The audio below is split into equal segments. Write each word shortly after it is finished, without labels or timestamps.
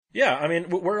Yeah, I mean,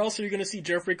 where else are you going to see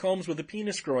Jeffrey Combs with a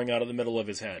penis growing out of the middle of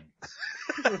his head?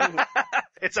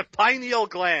 It's a pineal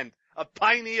gland. A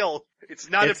pineal. It's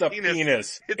not It's a a penis.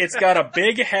 penis. It's got a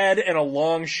big head and a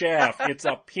long shaft. It's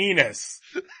a penis.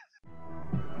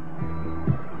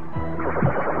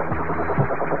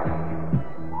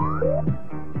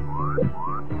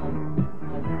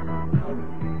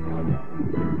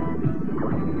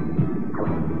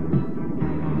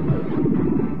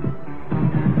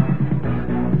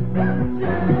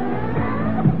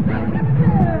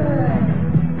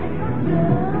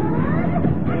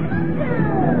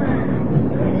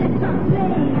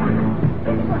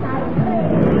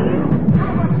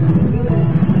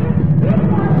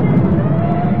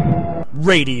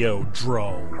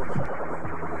 Radiodrome.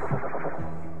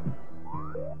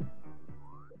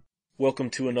 Welcome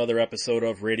to another episode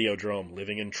of Radiodrome,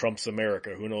 living in Trump's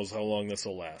America. Who knows how long this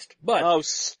will last. Oh,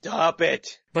 stop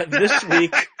it. But this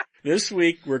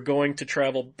week we're going to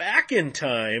travel back in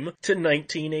time to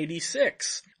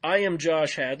 1986. I am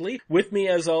Josh Hadley. With me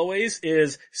as always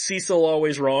is Cecil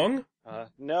Always Wrong.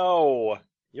 No,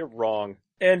 you're wrong.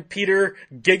 And Peter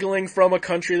giggling from a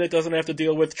country that doesn't have to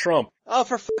deal with Trump. Oh,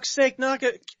 for fuck's sake,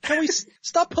 can we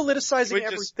stop politicizing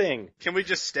everything? Can we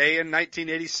just stay in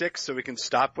 1986 so we can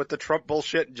stop with the Trump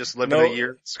bullshit and just live in a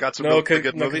year? It's got some really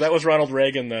good movies. That was Ronald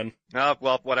Reagan then.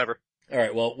 Well, whatever.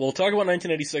 Alright, well, we'll talk about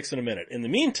 1986 in a minute. In the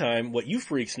meantime, what you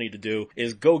freaks need to do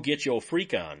is go get your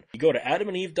freak on. You go to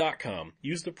adamandeve.com,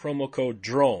 use the promo code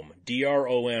DROME,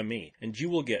 D-R-O-M-E, and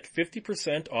you will get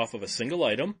 50% off of a single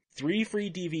item, 3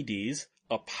 free DVDs,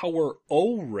 a Power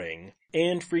O-ring,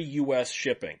 and free US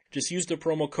shipping. Just use the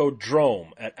promo code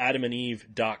DROME at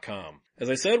adamandeve.com. As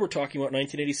I said, we're talking about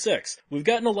 1986. We've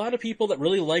gotten a lot of people that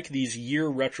really like these year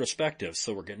retrospectives,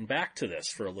 so we're getting back to this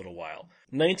for a little while.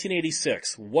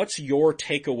 1986, what's your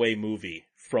takeaway movie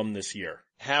from this year?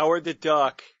 Howard the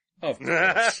Duck. Of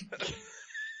course.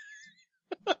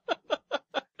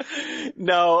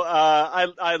 No,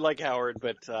 I like Howard,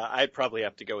 but I'd probably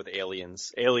have to go with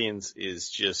Aliens. Aliens is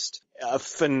just a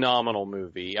phenomenal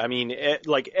movie. I mean,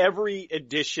 like every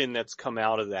edition that's come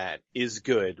out of that is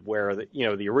good. Where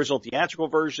the original theatrical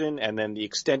version and then the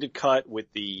extended cut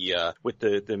with the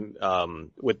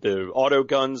auto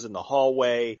guns in the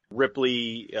hallway.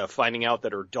 Ripley finding out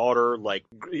that her daughter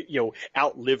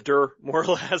outlived her more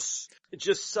or less.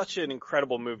 Just such an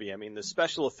incredible movie. I mean, the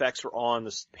special effects were on,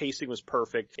 the pacing was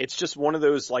perfect. It's just one of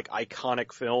those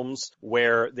iconic films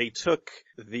where they took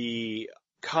the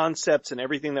concepts and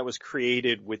everything that was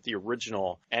created with the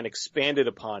original and expanded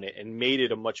upon it and made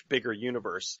it a much bigger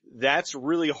universe. That's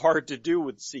really hard to do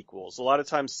with sequels. A lot of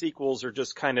times sequels are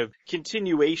just kind of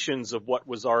continuations of what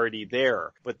was already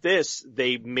there. But this,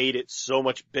 they made it so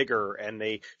much bigger and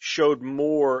they showed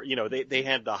more, they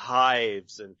had the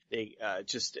hives and they,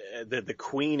 the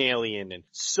queen alien and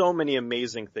so many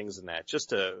amazing things in that.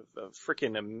 Just a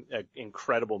freaking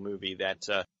incredible movie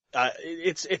that,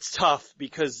 it's tough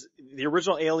because the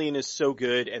original Alien is so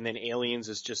good and then Aliens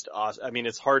is just awesome. I mean,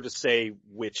 it's hard to say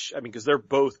because they're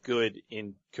both good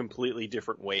in completely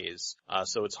different ways.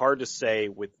 So it's hard to say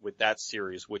with that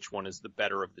series which one is the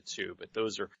better of the two, but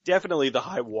those are definitely the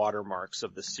high watermarks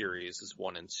of the series is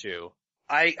 1 and 2.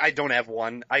 I don't have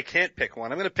one. I can't pick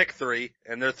one. I'm gonna pick 3,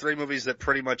 and they're 3 movies that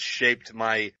pretty much shaped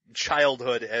my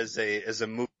childhood as a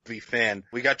movie fan.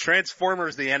 We got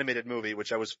Transformers, the animated movie,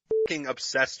 which I was fucking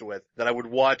obsessed with, that I would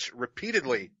watch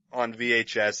repeatedly on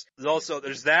VHS.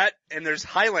 There's that, and there's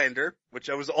Highlander, which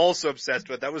I was also obsessed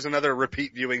with. That was another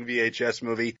repeat viewing VHS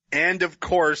movie. And of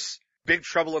course, Big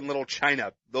Trouble in Little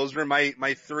China. Those were my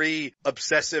 3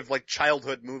 obsessive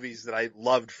childhood movies that I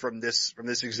loved from this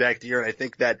exact year, and I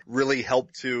think that really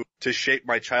helped to shape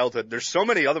my childhood. There's so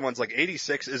many other ones,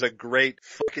 86 is a great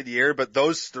fucking year, but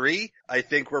those 3 I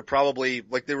think were probably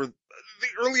they were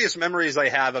the earliest memories I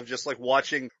have of just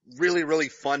watching really, really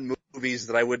fun movies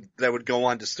that I would go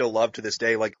on to still love to this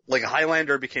day. Like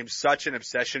Highlander became such an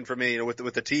obsession for me, with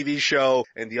the TV show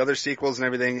and the other sequels and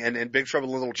everything, and Big Trouble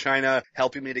in Little China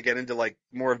helping me to get into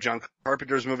more of John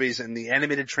Carpenter's movies, and the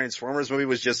animated Transformers movie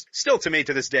was just still to me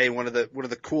to this day one of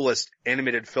the coolest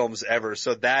animated films ever.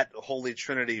 So that holy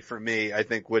trinity for me, I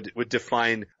think would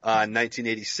define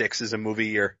 1986 as a movie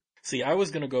year. See, I was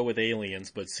gonna go with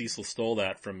Aliens, but Cecil stole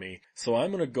that from me. So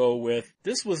I'm gonna go with,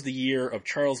 this was the year of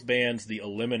Charles Band's The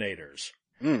Eliminators.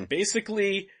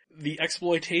 Basically, the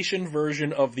exploitation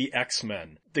version of the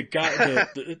X-Men. The guy,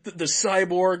 the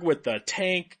cyborg with the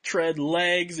tank tread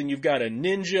legs, and you've got a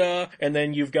ninja, and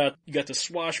then you got the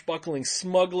swashbuckling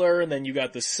smuggler, and then you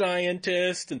got the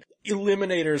scientist, and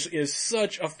Eliminators is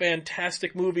such a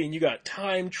fantastic movie, and you got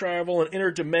time travel and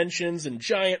interdimensions and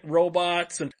giant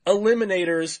robots, and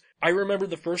Eliminators I remember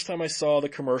the first time I saw the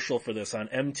commercial for this on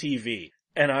MTV,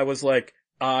 and I was like,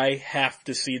 I have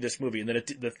to see this movie. And then it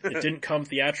didn't come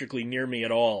theatrically near me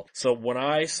at all. So when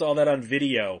I saw that on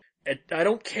video, I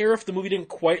don't care if the movie didn't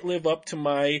quite live up to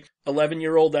my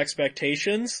 11-year-old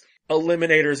expectations.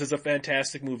 Eliminators is a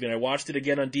fantastic movie, and I watched it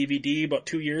again on DVD about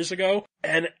 2 years ago,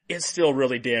 and it's still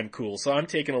really damn cool. So I'm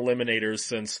taking Eliminators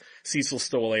since Cecil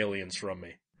stole Aliens from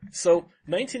me. So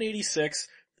 1986,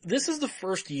 this is the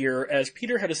first year, as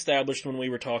Peter had established when we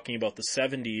were talking about the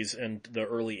 70s and the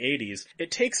early 80s, it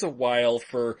takes a while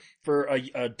for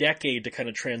a decade to kind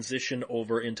of transition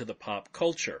over into the pop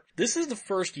culture. This is the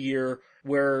first year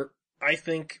where I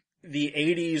think the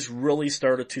 80s really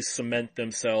started to cement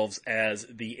themselves as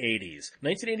the 80s.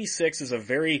 1986 is a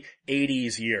very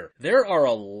 80s year. There are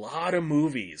a lot of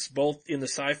movies, both in the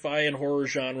sci-fi and horror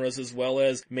genres, as well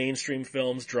as mainstream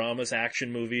films, dramas,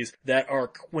 action movies, that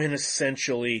are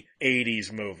quintessentially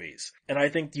 80s movies. And I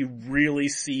think you really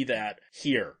see that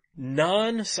here.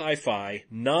 Non-sci-fi,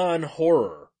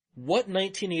 non-horror. What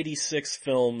 1986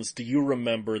 films do you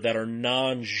remember that are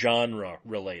non-genre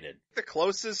related? The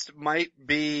closest might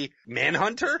be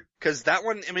Manhunter, because that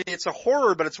one, I mean, it's a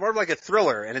horror, but it's more of like a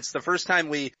thriller, and it's the first time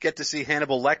we get to see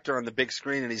Hannibal Lecter on the big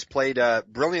screen, and he's played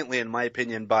brilliantly, in my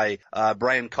opinion, by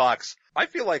Brian Cox. I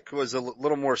feel like was a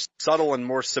little more subtle and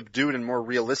more subdued and more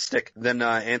realistic than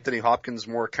Anthony Hopkins.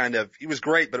 More kind of, he was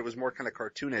great, but it was more kind of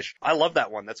cartoonish. I love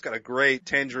that one. That's got a great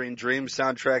Tangerine Dream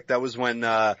soundtrack. That was when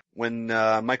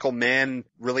Michael Mann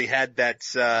really had that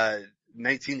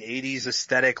 1980s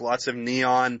aesthetic, lots of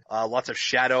neon, lots of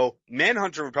shadow.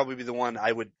 Manhunter would probably be the one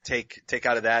I would take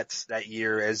out of that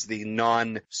year as the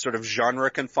non sort of genre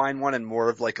confined one, and more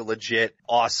of like a legit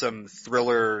awesome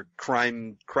thriller,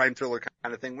 crime thriller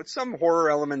kind of thing with some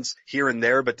horror elements here and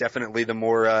there, but definitely the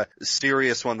more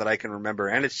serious one that I can remember.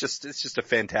 And it's just a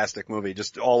fantastic movie,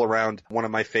 just all around one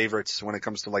of my favorites when it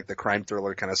comes to like the crime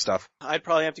thriller kind of stuff. I'd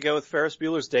probably have to go with Ferris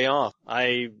Bueller's Day Off.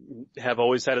 I have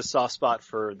always had a soft spot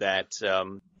for that.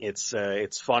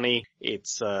 It's funny,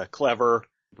 it's clever,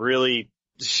 really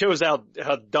shows how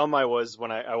dumb I was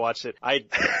when I watched it.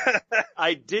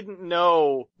 I didn't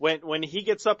know when he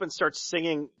gets up and starts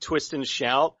singing Twist and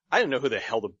Shout, I didn't know who the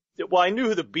hell I knew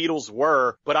who the Beatles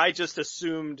were, but I just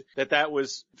assumed that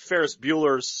was Ferris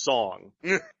Bueller's song.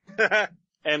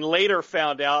 And later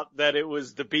found out that it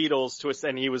was the Beatles twist,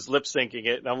 and he was lip syncing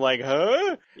it, and I'm like,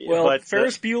 huh? Well, but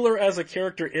Ferris Bueller as a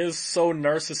character is so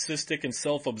narcissistic and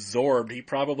self-absorbed, he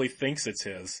probably thinks it's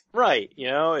his. Right,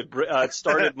 it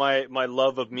started my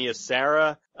love of Mia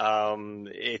Sara.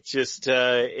 It's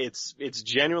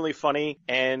genuinely funny,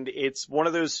 and it's one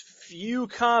of those few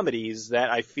comedies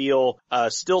that I feel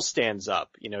still stands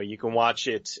up. You can watch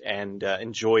it and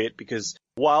enjoy it, because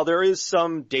while there is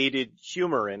some dated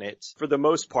humor in it, for the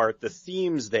most part, the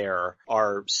themes there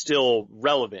are still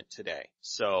relevant today.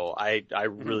 So I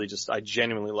really I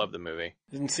genuinely love the movie.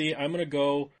 And see, I'm gonna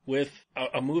go with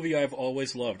a movie I've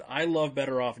always loved. I love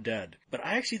Better Off Dead, but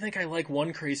I actually think I like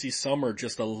One Crazy Summer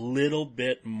just a little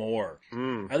bit more.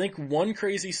 I think One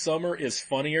Crazy Summer is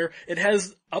funnier. It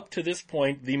has, up to this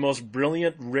point, the most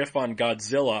brilliant riff on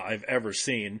Godzilla I've ever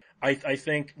seen. I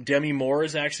think Demi Moore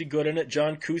is actually good in it.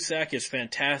 John Cusack is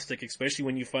fantastic, especially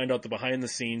when you find out the behind the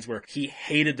scenes where he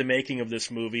hated the making of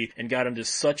this movie and got into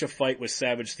such a fight with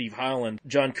Savage Steve Holland,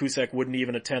 John Cusack wouldn't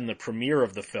even attend the premiere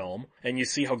of the film. And you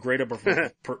see how great of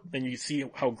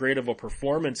a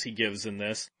performance he gives in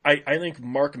this. I think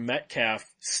Mark Metcalf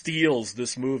steals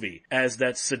this movie as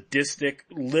that sadistic,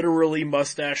 literally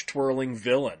mustache-twirling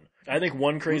villain. I think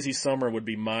One Crazy Summer would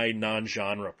be my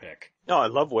non-genre pick. No, I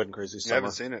love One Crazy Summer. I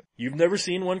haven't seen it. You've never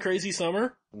seen One Crazy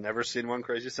Summer? Never seen One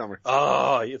Crazy Summer.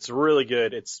 Oh, it's really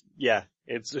good.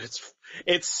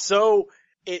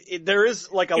 There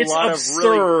is like a lot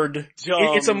absurd. Of really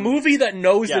dumb. It's a movie that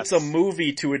knows Yes. it's a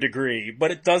movie to a degree,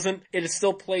 but it is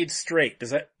still played straight.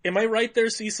 Am I right there,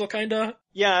 Cecil, kinda?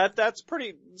 Yeah, it's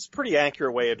a pretty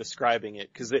accurate way of describing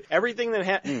it, because everything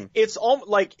that it's all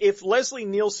like if Leslie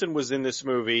Nielsen was in this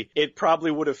movie, it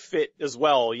probably would have fit as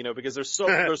well, because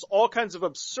there's all kinds of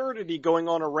absurdity going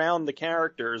on around the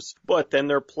characters, but then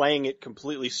they're playing it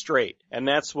completely straight, and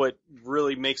that's what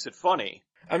really makes it funny.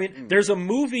 I mean, there's a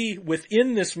movie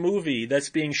within this movie that's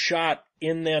being shot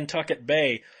in Nantucket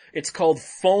Bay. It's called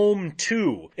Foam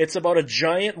 2. It's about a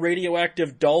giant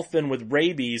radioactive dolphin with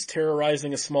rabies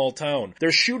terrorizing a small town.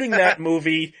 They're shooting that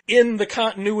movie in the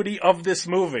continuity of this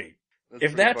movie.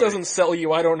 If that doesn't sell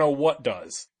you, I don't know what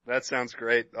does. That sounds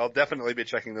great. I'll definitely be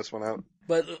checking this one out.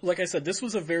 But like I said, this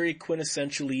was a very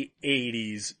quintessentially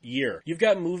 80s year. You've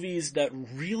got movies that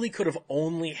really could have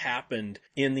only happened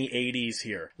in the 80s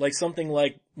here. Like something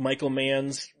like Michael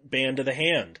Mann's Band of the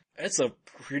Hand. It's a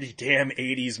pretty damn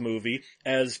 80s movie.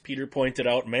 As Peter pointed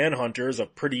out, Manhunter is a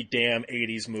pretty damn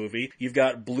 80s movie. You've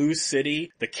got Blue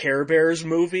City, the Care Bears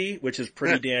movie, which is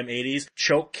pretty damn 80s.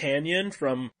 Choke Canyon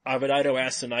from Avidido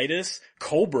Asinitis.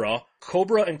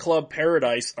 Cobra and Club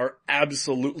Paradise are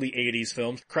absolutely 80s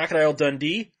films. Crocodile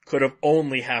Dundee could have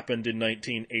only happened in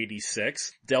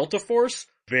 1986. Delta Force,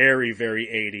 very, very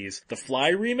 80s. The Fly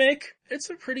remake, it's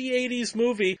a pretty 80s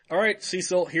movie. Alright,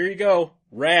 Cecil, here you go.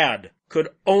 Rad could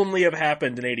only have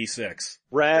happened in 86.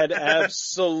 Rad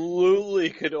absolutely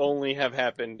could only have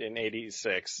happened in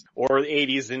 86. Or the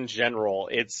 80s in general.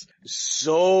 It's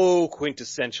so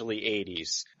quintessentially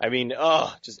 80s. I mean,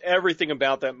 just everything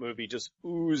about that movie just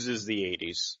oozes the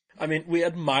 80s. I mean, we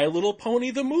had My Little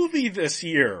Pony the movie this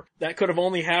year. That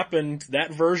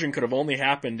version could have only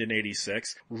happened in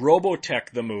 86. Robotech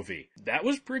the movie. That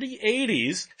was pretty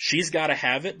 80s. She's Gotta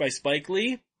Have It by Spike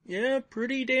Lee. Yeah,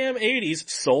 pretty damn 80s.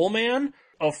 Soul Man?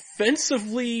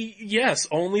 Offensively, yes,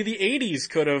 only the 80s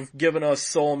could have given us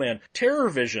Soul Man. Terror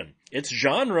Vision. It's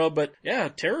genre, but yeah,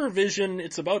 Terror Vision,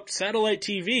 it's about satellite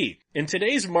TV. In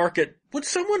today's market, would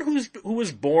someone who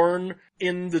was born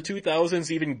in the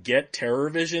 2000s even get Terror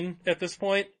Vision at this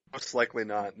point? Most likely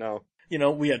not, no. You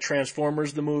know, we had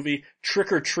Transformers the movie,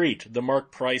 Trick or Treat, the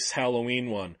Mark Price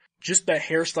Halloween one. Just the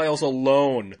hairstyles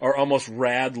alone are almost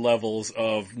rad levels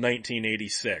of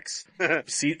 1986.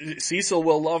 Cecil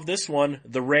will love this one,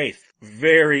 The Wraith.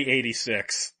 Very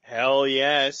 86. Hell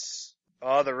yes.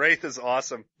 Oh, The Wraith is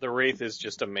awesome. The Wraith is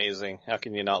just amazing. How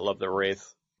can you not love The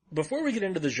Wraith? Before we get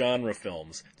into the genre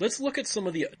films, let's look at some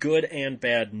of the good and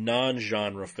bad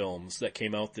non-genre films that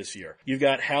came out this year. You've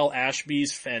got Hal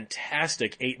Ashby's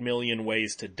fantastic 8 Million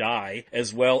Ways to Die,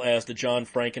 as well as the John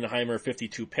Frankenheimer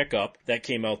 52 Pickup that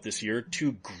came out this year.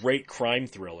 Two great crime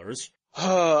thrillers.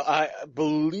 I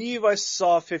believe I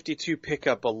saw 52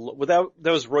 Pickup. That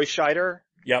was Roy Scheider?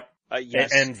 Yep.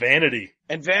 Yes. And Vanity.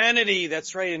 And Vanity,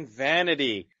 that's right, and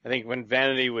Vanity. I think when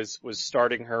Vanity was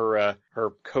starting her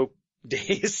coke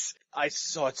days. I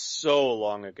saw it so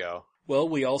long ago. Well,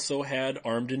 we also had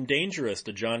Armed and Dangerous,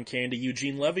 the John Candy,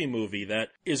 Eugene Levy movie that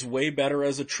is way better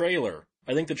as a trailer.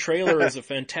 I think the trailer is a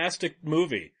fantastic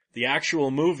movie. The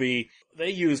actual movie, they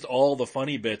used all the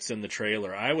funny bits in the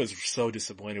trailer. I was so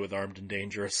disappointed with Armed and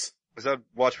Dangerous. Because I've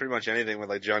watched pretty much anything with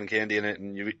like John Candy in it,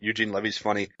 and Eugene Levy's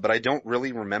funny, but I don't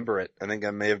really remember it. I think I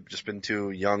may have just been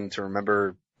too young to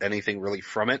remember anything really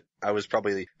from it. I was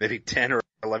probably maybe 10 or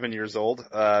 11 years old.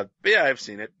 But yeah, I've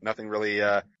seen it. Nothing really,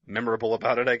 memorable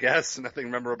about it, I guess. Nothing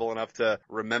memorable enough to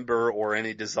remember or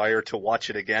any desire to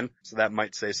watch it again. So that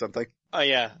might say something. Oh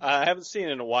yeah. I haven't seen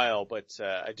it in a while, but,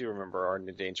 I do remember Armed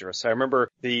and Dangerous. I remember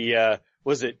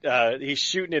he's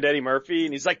shooting at Eddie Murphy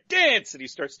and he's like, dance! And he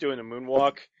starts doing a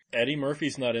moonwalk. Eddie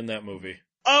Murphy's not in that movie.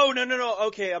 Oh, no.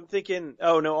 Okay, I'm thinking,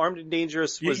 Armed and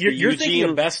Dangerous was you're thinking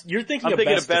of Best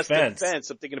Defense.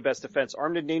 I'm thinking of Best Defense.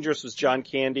 Armed and Dangerous was John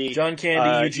Candy,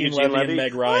 Eugene Levy, and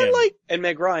Meg Ryan.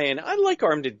 Meg Ryan. I like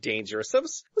Armed and Dangerous. That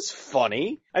was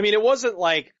funny. I mean, it wasn't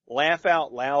like laugh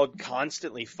out loud,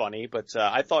 constantly funny, but,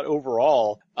 I thought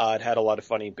overall, it had a lot of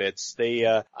funny bits.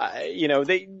 They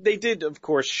did, of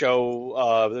course,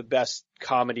 show, the best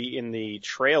comedy in the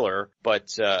trailer,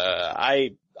 but,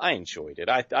 I enjoyed it.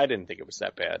 I didn't think it was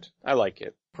that bad. I like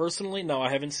it. Personally, no,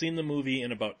 I haven't seen the movie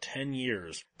in about 10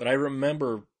 years, but I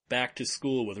remember Back to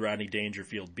School with Rodney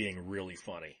Dangerfield being really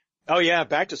funny. Oh yeah,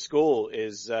 Back to School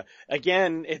is,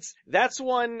 again, that's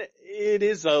one, it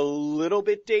is a little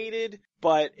bit dated,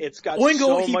 but it's got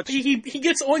so much. He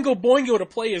gets Oingo Boingo to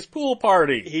play his pool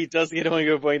party. He does get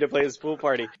Oingo Boingo to play his pool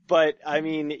party. But, I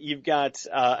mean, you've got,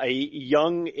 a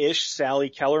young-ish Sally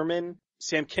Kellerman,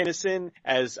 Sam Kinison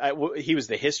he was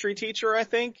the history teacher, I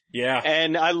think. Yeah.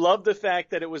 And I love the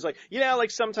fact that it was like, like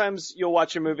sometimes you'll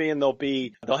watch a movie and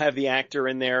they'll have the actor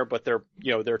in there, but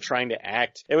they're trying to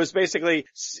act. It was basically,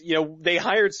 they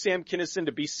hired Sam Kinison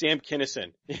to be Sam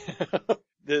Kinison.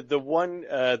 The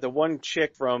one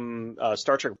chick from,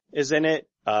 Star Trek is in it,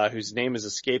 whose name is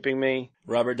escaping me.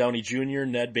 Robert Downey Jr.,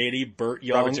 Ned Beatty, Burt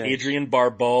Young, Adrienne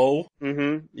Barbeau.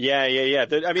 Mm-hmm. Yeah.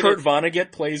 Kurt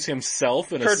Vonnegut plays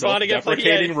himself in a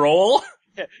self-deprecating role.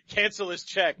 Cancel his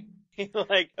check. But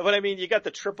I mean, you got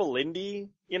the Triple Lindy,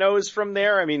 is from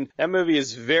there. I mean, that movie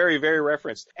is very, very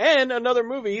referenced. And another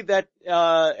movie that,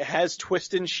 has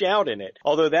Twist and Shout in it.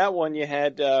 Although that one you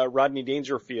had, Rodney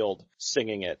Dangerfield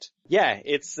singing it. Yeah,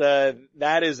 it's,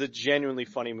 that is a genuinely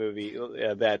funny movie,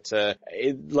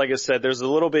 like I said, there's a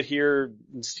little bit here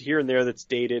and there that's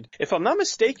dated. If I'm not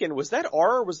mistaken, was that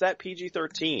R or was that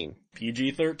PG-13?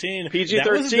 PG-13.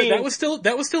 PG-13.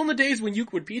 That was still in the days when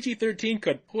PG-13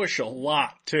 could push a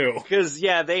lot too. Cause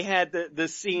yeah, they had the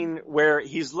scene where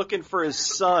he's looking for his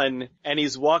son, and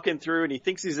he's walking through, and he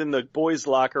thinks he's in the boys'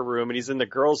 locker room, and he's in the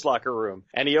girls' locker room,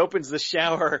 and he opens the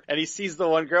shower, and he sees the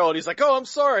one girl, and he's like, oh, I'm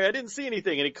sorry, I didn't see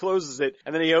anything, and he closes it,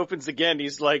 and then he opens again, and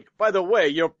he's like, by the way,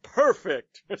 you're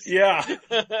perfect. Yeah.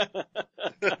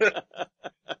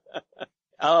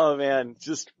 Oh man,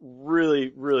 just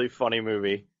really, really funny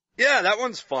movie. Yeah, that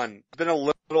one's fun. It's been a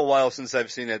little while since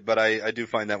I've seen it, but I do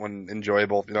find that one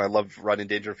enjoyable. You know, I love Rodney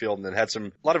Dangerfield, and it had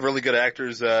a lot of really good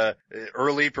actors,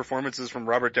 early performances from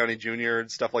Robert Downey Jr.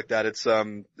 and stuff like that. It's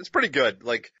pretty good.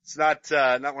 Like, it's not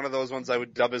one of those ones I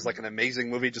would dub as like an amazing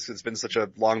movie just 'cause it's been such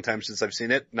a long time since I've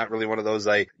seen it. Not really one of those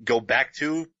I go back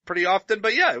to pretty often,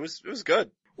 but yeah, it was good.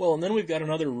 Well, and then we've got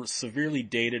another severely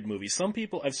dated movie. Some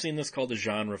people, I've seen this called a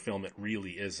genre film. It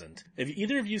really isn't. Have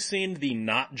either of you seen the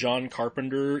not John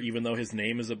Carpenter, even though his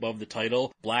name is above the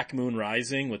title, Black Moon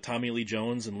Rising with Tommy Lee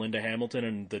Jones and Linda Hamilton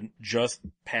and the just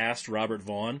passed Robert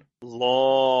Vaughn?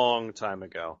 Long time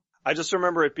ago. I just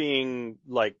remember it being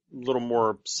like a little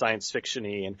more science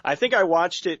fiction-y, and I think I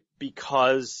watched it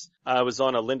because I was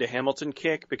on a Linda Hamilton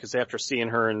kick, because after seeing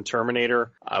her in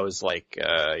Terminator, I was like,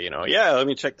 yeah, let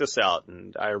me check this out.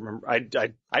 And I remember,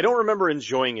 I don't remember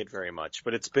enjoying it very much,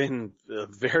 but it's been a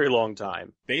very long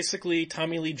time. Basically,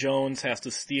 Tommy Lee Jones has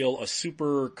to steal a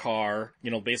supercar,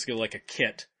 basically like a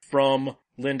kit, from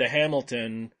Linda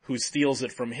Hamilton, who steals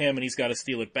it from him, and he's got to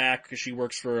steal it back because she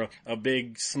works for a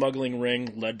big smuggling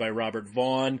ring led by Robert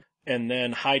Vaughn. And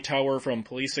then Hightower from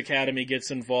Police Academy gets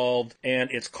involved,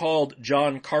 and it's called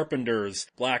John Carpenter's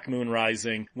Black Moon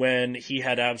Rising when he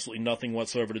had absolutely nothing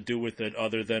whatsoever to do with it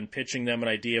other than pitching them an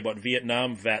idea about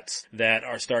Vietnam vets that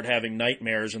start having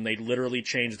nightmares, and they literally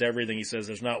changed everything. He says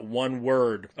there's not one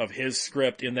word of his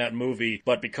script in that movie,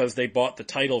 but because they bought the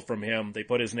title from him, they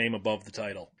put his name above the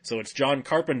title. So it's John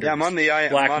Carpenter's Black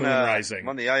Moon Rising. I'm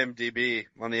on the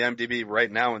IMDb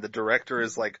right now, and the director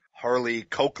is like Harley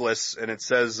Cokeless, and it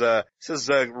says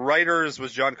writers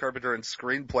was John Carpenter and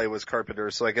screenplay was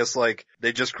Carpenter. So I guess like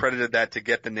they just credited that to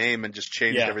get the name and just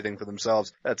changed everything for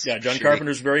themselves. That's John shitty.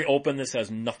 Carpenter's very open. This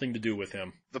has nothing to do with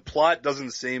him. The plot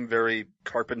doesn't seem very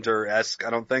Carpenter-esque,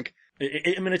 I don't think.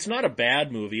 I mean, it's not a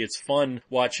bad movie. It's fun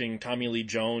watching Tommy Lee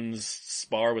Jones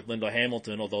spar with Linda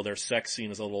Hamilton, although their sex scene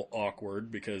is a little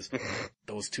awkward because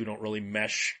those two don't really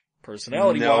mesh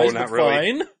personality-wise, not but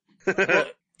really. fine.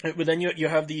 But then you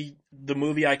have the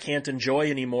movie I can't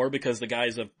enjoy anymore because the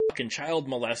guy's a fucking child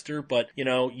molester, but,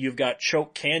 you've got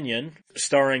Choke Canyon,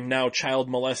 starring now child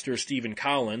molester Stephen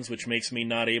Collins, which makes me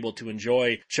not able to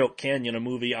enjoy Choke Canyon, a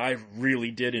movie I really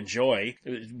did enjoy,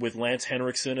 with Lance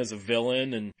Henriksen as a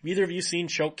villain. And have either of you seen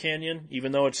Choke Canyon,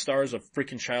 even though it stars a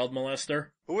freaking child molester?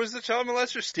 Who was the child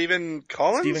molester? Stephen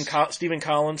Collins? Stephen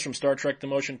Collins from Star Trek The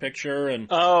Motion Picture and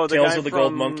the Tales guy of the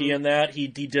Gold Monkey and that. He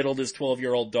diddled his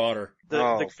 12-year-old daughter.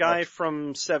 The guy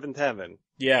from Seventh Heaven.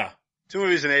 Yeah. 2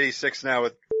 movies in 86 now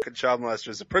with child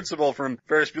molesters. The principal from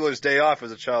Ferris Bueller's Day Off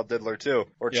is a child diddler too.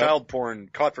 Or child porn,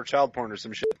 caught for child porn or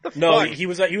some shit. No, he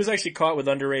was actually caught with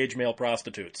underage male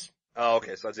prostitutes. Oh,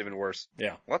 okay, so that's even worse.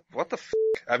 Yeah. What the f***?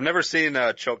 I've never seen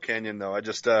Choke Canyon though. I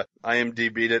just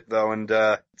IMDb'd it though, and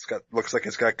looks like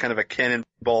it's got kind of a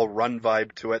Cannonball Run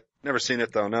vibe to it. Never seen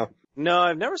it though, no. No,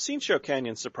 I've never seen Choke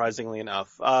Canyon, surprisingly enough.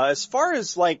 As far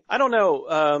as like, I don't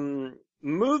know,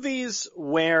 movies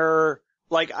where,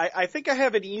 like, I think I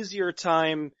have an easier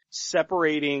time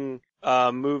separating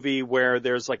a movie where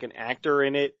there's like an actor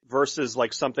in it versus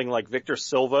like something like Victor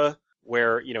Silva,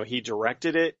 where, he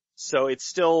directed it. So it's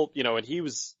still, and he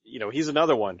was, he's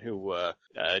another one who,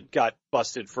 got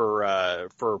busted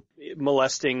for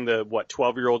molesting the,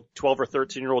 12 or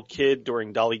 13-year-old kid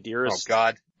during Dolly Dearest. Oh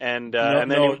God. And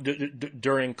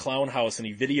during Clown House, and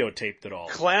he videotaped it all.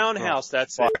 Clown House,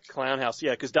 that's it. Clown House,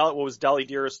 yeah, because Dolly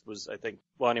Dearest was, I think,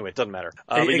 well, anyway, it doesn't matter.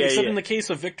 Except in the case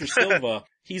of Victor Silva,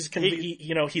 he's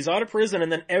out of prison,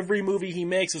 and then every movie he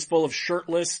makes is full of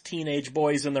shirtless teenage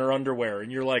boys in their underwear,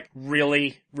 and you're like,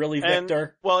 really,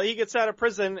 Victor? Well, he gets out of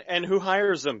prison, and who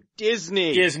hires him?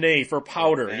 Disney for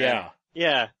powder, yeah.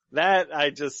 Yeah. That,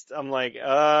 I'm like,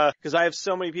 cause I have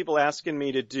so many people asking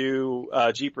me to do,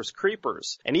 Jeepers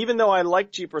Creepers. And even though I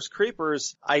like Jeepers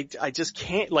Creepers, I just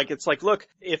can't, like, it's like, look,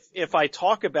 if I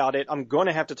talk about it, I'm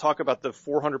gonna have to talk about the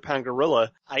 400-pound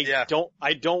gorilla. I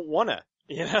don't wanna,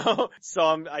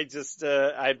 So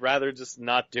I'd rather just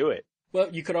not do it. Well,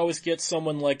 you could always get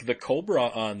someone like the Cobra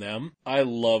on them. I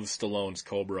love Stallone's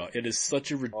Cobra. It is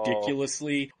such a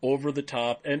ridiculously over the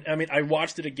top. And I mean, I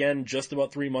watched it again just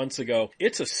about 3 months ago.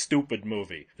 It's a stupid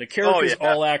movie. The characters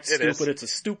all act stupid. It's a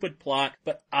stupid plot,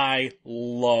 but I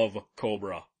love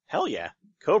Cobra. Hell yeah.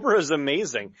 Cobra is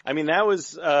amazing. I mean, that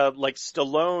was, like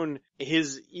Stallone,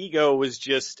 his ego was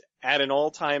just at an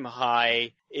all-time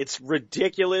high. It's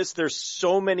ridiculous. There's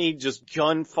so many just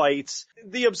gunfights.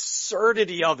 The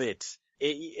absurdity of it.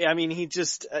 I mean,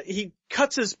 he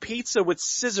cuts his pizza with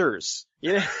scissors.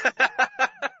 You know?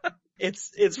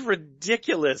 It's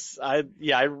ridiculous. I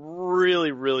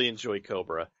really, really enjoy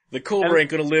Cobra. The Cobra ain't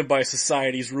gonna live by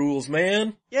society's rules,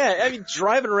 man. Yeah, I mean,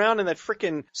 driving around in that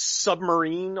frickin'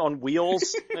 submarine on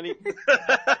wheels.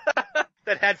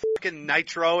 That had fucking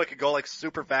nitro. It could go like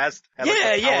super fast.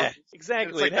 Exactly.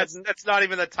 It's like that's not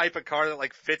even the type of car that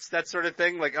like fits that sort of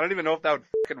thing. Like I don't even know if that would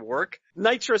fucking work.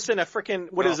 Nitrous in a frickin'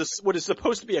 what is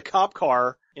supposed to be a cop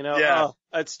car, you know? Yeah.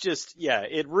 It's just,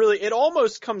 it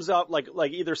almost comes out like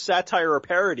either satire or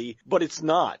parody, but it's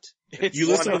not. You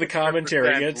listen to the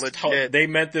commentary, legit. They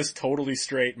meant this totally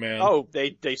straight, man. Oh,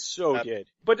 they so did.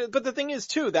 But the thing is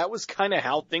too, that was kind of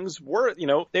how things were, you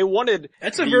know, they wanted.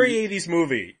 That's a very 80s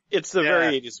movie. It's the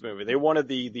very 80s movie. They wanted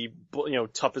the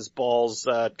tough as balls,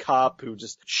 cop who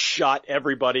just shot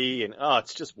everybody and,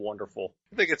 it's just wonderful.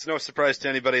 I think it's no surprise to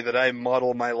anybody that I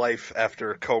model my life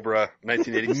after Cobra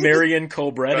 1986. Marion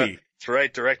Cobretti. That's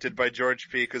right, directed by George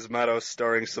P. Cosmatos,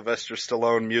 starring Sylvester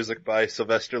Stallone, music by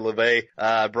Sylvester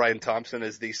LeVay. Brian Thompson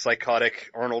is the psychotic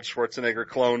Arnold Schwarzenegger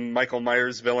clone, Michael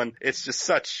Myers villain. It's just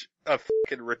such a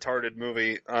fucking retarded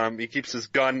movie. He keeps his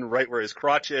gun right where his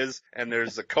crotch is, and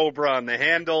there's a cobra on the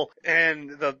handle, and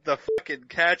the fucking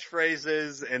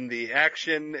catchphrases, and the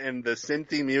action, and the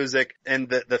synthy music, and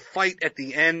the fight at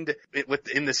the end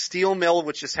in the steel mill,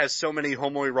 which just has so many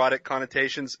homoerotic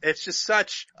connotations. It's just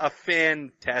such a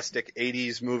fantastic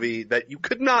 80s movie that you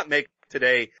could not make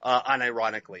today,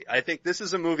 unironically. I think this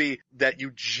is a movie that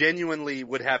you genuinely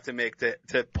would have to make to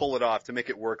pull it off, to make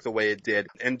it work the way it did.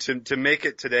 And to make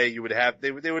it today, you would have,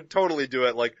 they would totally do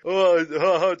it like,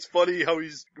 it's funny how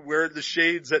he's wearing the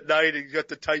shades at night and he's got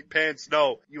the tight pants.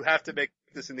 No, you have to make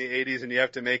this in the 80s, and you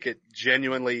have to make it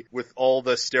genuinely with all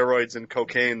the steroids and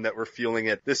cocaine that were fueling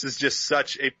it. This is just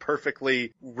such a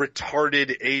perfectly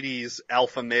retarded 80s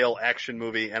alpha male action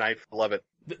movie, and I love it.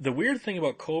 The weird thing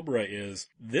about Cobra is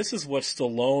this is what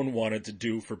Stallone wanted to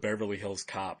do for Beverly Hills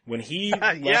Cop. When he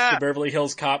left the Beverly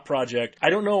Hills Cop project,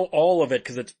 I don't know all of it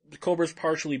because Cobra's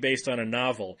partially based on a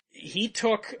novel. He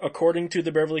took, according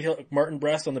to Martin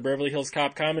Brest on the Beverly Hills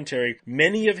Cop commentary,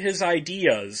 many of his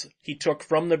ideas he took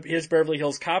from his Beverly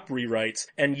Hills Cop rewrites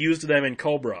and used them in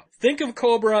Cobra. Think of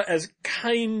Cobra as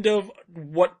kind of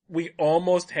what we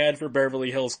almost had for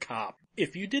Beverly Hills Cop.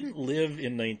 If you didn't live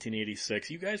in 1986,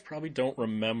 you guys probably don't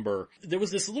remember. There was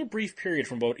this little brief period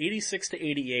from about 86 to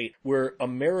 88 where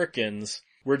Americans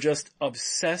were just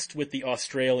obsessed with the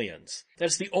Australians.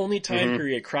 That's the only time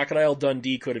period Crocodile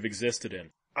Dundee could have existed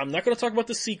in. I'm not going to talk about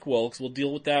the sequel because we'll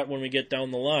deal with that when we get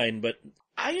down the line, but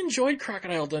I enjoyed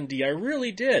Crocodile Dundee. I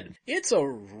really did. It's a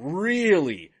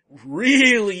really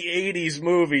 80s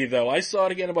movie, though. I saw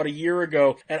it again about a year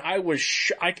ago, and I was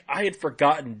I had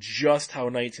forgotten just how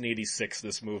 1986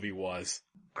 this movie was.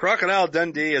 Crocodile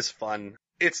Dundee is fun.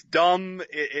 It's dumb.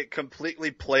 It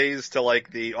completely plays to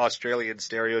like the Australian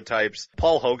stereotypes.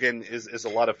 Paul Hogan is a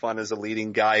lot of fun as a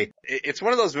leading guy. It's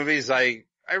one of those movies I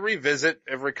revisit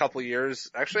every couple of years.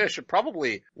 Actually, I should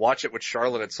probably watch it with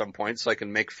Charlotte at some point so I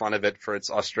can make fun of it for its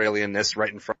Australianness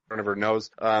right in front of her nose.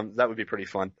 That would be pretty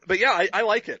fun. But yeah, I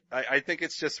like it. I think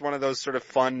it's just one of those sort of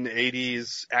fun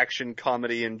 80s action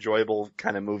comedy enjoyable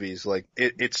kind of movies. Like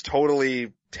it's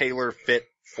totally tailor fit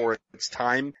for its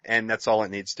time, and that's all it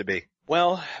needs to be.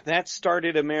 Well, that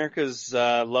started America's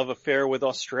love affair with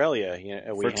Australia.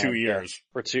 For 2 years.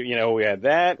 We had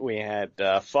that. We had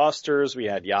Foster's. We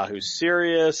had Yahoo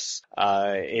Serious.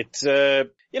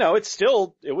 It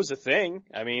was a thing.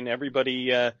 I mean,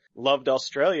 everybody loved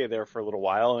Australia there for a little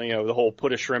while. The whole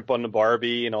put a shrimp on the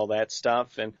Barbie and all that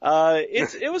stuff. And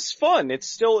it was fun.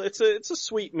 It's a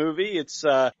sweet movie. It's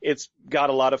got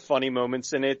a lot of funny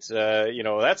moments in it.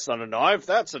 That's not a knife.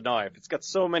 That's a knife. It's got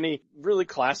so many really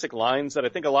classic lines that I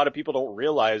think a lot of people don't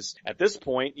realize at this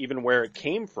point even where it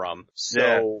came from.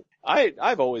 So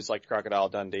I've always liked Crocodile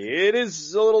Dundee. It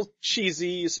is a little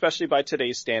cheesy, especially by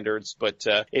today's standards, but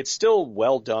it's still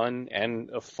well done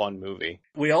and a fun movie.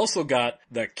 We also got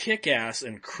the kick-ass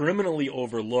and criminally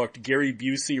overlooked Gary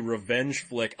Busey revenge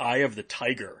flick Eye of the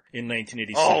Tiger in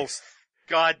 1986. Oh,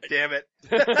 God damn it.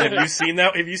 Have you seen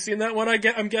that? Have you seen that one?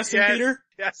 I'm guessing, Yes. Peter.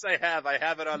 Yes, I have. I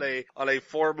have it on a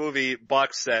 4-movie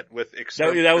box set with That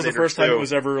Exterminator was the first time 2. it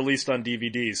was ever released on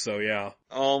DVD. So yeah.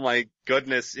 Oh my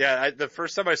goodness. Yeah, the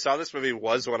first time I saw this movie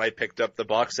was when I picked up the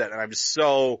box set, and I'm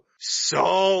so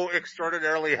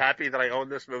extraordinarily happy that I own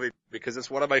this movie because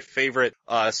it's one of my favorite,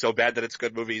 so bad that it's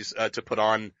good movies, to put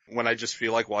on when I just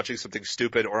feel like watching something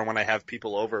stupid or when I have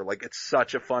people over. Like, it's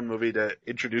such a fun movie to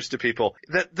introduce to people.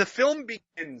 The film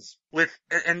begins with,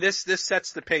 and this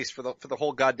sets the pace for the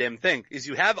whole goddamn thing, is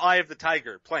you have Eye of the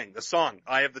Tiger playing, the song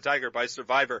Eye of the Tiger by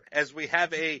Survivor, as we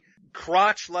have a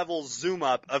crotch level zoom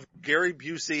up of Gary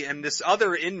Busey and this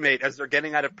other inmate as they're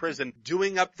getting out of prison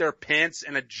doing up their pants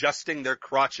and adjusting their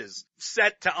crotches,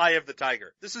 set to Eye of the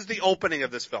Tiger. This is the opening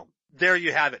of this film. There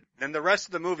you have it. And the rest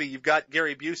of the movie, you've got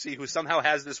Gary Busey, who somehow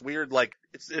has this weird, like,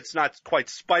 it's not quite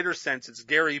spider sense, it's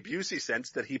Gary Busey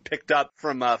sense that he picked up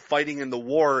from fighting in the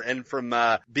war and from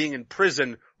being in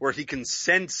prison, where he can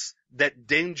sense that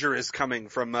danger is coming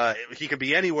from, he could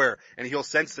be anywhere and he'll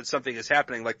sense that something is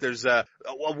happening. Like, there's a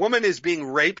woman is being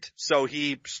raped, so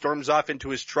he storms off into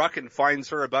his truck and finds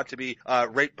her about to be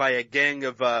raped by a gang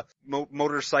of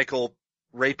motorcycle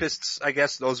rapists, I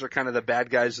guess. Those are kind of the bad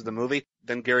guys of the movie.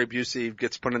 Then Gary Busey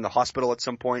gets put in the hospital at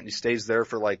some point and he stays there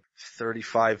for like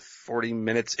 35, 40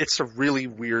 minutes. It's a really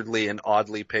weirdly and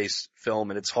oddly paced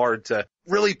film, and it's hard to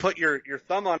really put your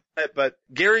thumb on it, but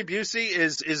Gary Busey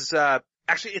is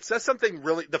actually, it says something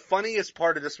really, the funniest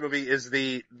part of this movie is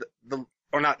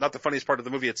or not the funniest part of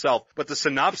the movie itself, but the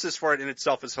synopsis for it in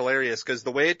itself is hilarious because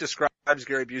the way it describes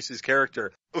Gary Busey's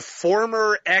character, a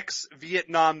former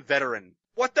ex-Vietnam veteran.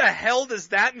 What the hell does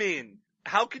that mean?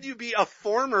 How can you be a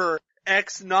former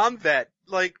ex-Nam vet?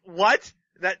 Like, what?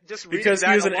 That just because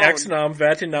he was an ex-Nam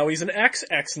vet and now he's an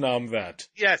ex-Nam vet.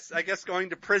 Yes, I guess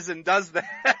going to prison does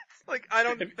that. Like, I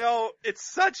don't know. It's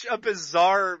such a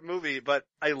bizarre movie, but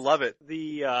I love it.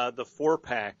 The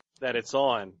 4-pack that it's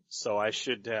on, so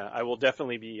I will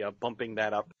definitely be bumping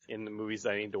that up in the movies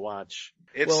I need to watch.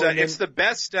 It's the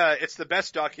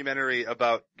best documentary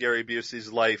about Gary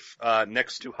Busey's life,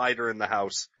 next to Hider in the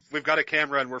House. We've got a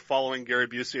camera and we're following Gary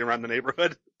Busey around the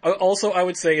neighborhood. Also, I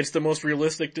would say it's the most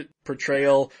realistic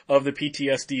portrayal of the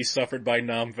PTSD suffered by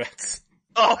Nam vets.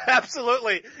 Oh,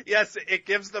 absolutely. Yes, it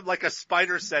gives them like a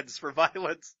spider sense for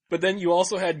violence. But then you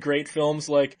also had great films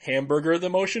like Hamburger the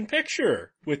Motion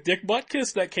Picture with Dick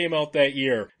Butkus that came out that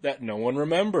year that no one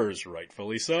remembers,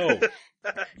 rightfully so.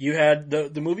 You had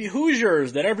the movie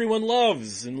Hoosiers that everyone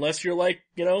loves, unless you're like,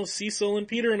 Cecil and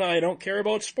Peter and I don't care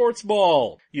about sports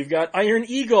ball. You've got Iron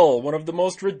Eagle, one of the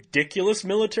most ridiculous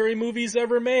military movies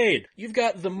ever made. You've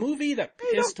got the movie that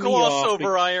pissed me off. Gloss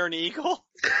over Iron Eagle.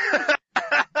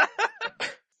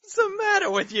 What's the matter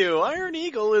with you? Iron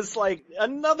Eagle is like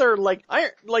another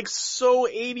so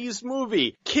 80s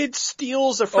movie. Kid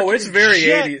steals a freaking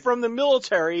jet 80s. From the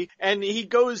military and he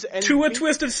goes and to a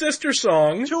Twisted Sister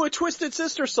song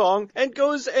and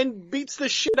goes and beats the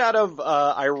shit out of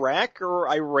Iraq or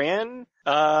Iran.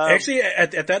 Actually,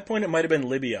 at that point it might have been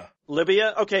Libya.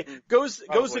 Okay. Goes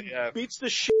and beats the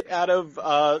shit out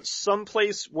of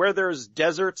someplace where there's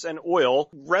deserts and oil,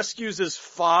 rescues his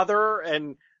father,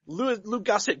 and Lou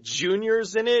Gossett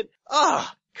Jr.'s in it.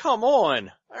 Come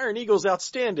on. Iron Eagle's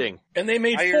outstanding. And they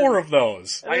made 4 of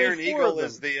those. Iron Eagle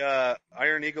is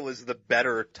the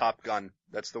better Top Gun.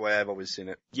 That's the way I've always seen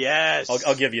it. Yes.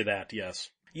 I'll give you that, yes.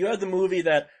 You had the movie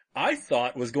that I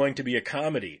thought was going to be a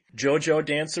comedy. JoJo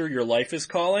Dancer, Your Life is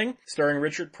Calling, starring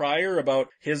Richard Pryor, about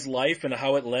his life and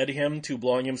how it led him to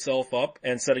blowing himself up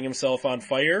and setting himself on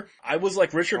fire. I was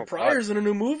like, Richard Pryor's in a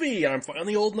new movie, and I'm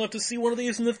finally old enough to see one of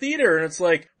these in the theater, and it's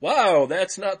like, wow,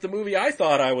 that's not the movie I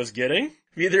thought I was getting.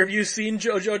 Have either of you seen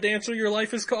JoJo Dancer, Your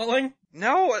Life is Calling?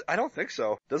 No, I don't think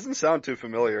so. Doesn't sound too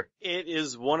familiar. It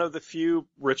is one of the few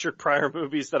Richard Pryor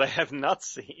movies that I have not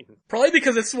seen. Probably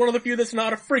because it's one of the few that's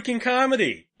not a freaking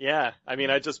comedy. Yeah, I mean,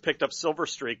 I just picked up Silver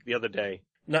Streak the other day.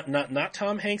 Not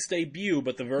Tom Hanks' debut,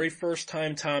 but the very first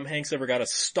time Tom Hanks ever got a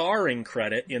starring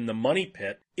credit in The Money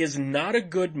Pit, is not a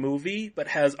good movie, but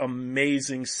has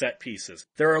amazing set pieces.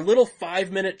 There are little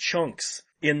 5-minute chunks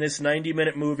in this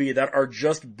 90-minute movie that are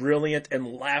just brilliant and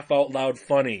laugh out loud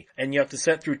funny. And you have to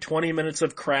sit through 20 minutes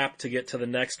of crap to get to the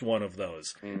next one of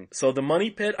those. So The Money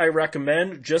Pit, I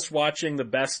recommend just watching the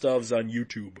best ofs on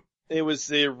YouTube. It was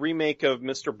the remake of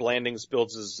Mr. Blandings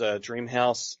Builds' Dream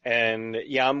House, and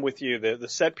yeah, I'm with you. The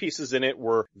set pieces in it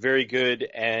were very good,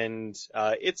 and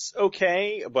it's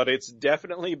okay, but it's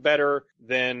definitely better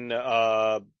than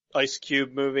Ice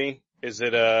Cube movie. Is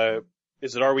it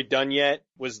Are We Done Yet?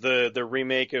 Was the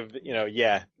remake of,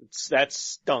 that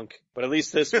stunk. But at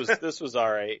least this was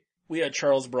alright. we had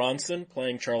Charles Bronson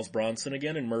playing Charles Bronson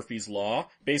again in Murphy's Law.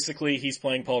 Basically, he's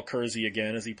playing Paul Kersey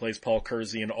again as he plays Paul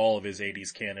Kersey in all of his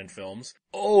 80s canon films.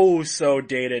 Oh, so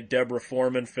dated Deborah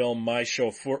Foreman film My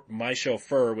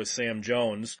Chauffeur with Sam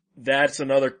Jones. That's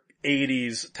another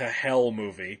 80s to hell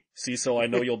movie. Cecil, I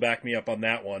know you'll back me up on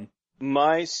that one.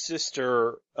 My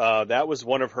sister, that was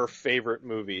one of her favorite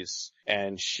movies,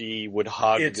 and she would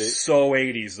hog It's so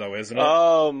 80s though, isn't it?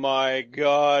 Oh my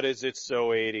god, is it so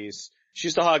 80s. She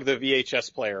used to hog the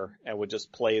VHS player and would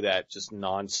just play that just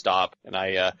nonstop. And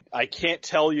I can't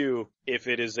tell you if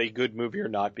it is a good movie or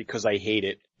not because I hate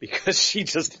it. Because she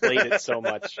just played it so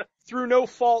much. Through no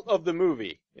fault of the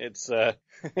movie. It's,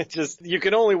 just, you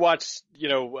can only watch,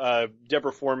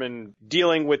 Deborah Foreman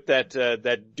dealing with that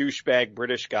douchebag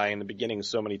British guy in the beginning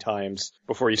so many times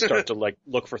before you start to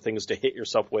look for things to hit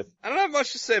yourself with. I don't have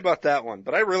much to say about that one,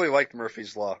 but I really liked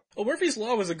Murphy's Law. Well, Murphy's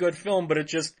Law was a good film, but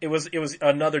it was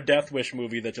another Death Wish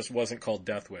movie that just wasn't called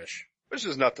Death Wish. Which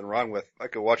there's nothing wrong with. I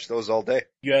could watch those all day.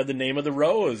 You had The Name of the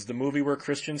Rose, the movie where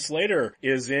Christian Slater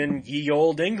is in ye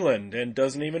olde England and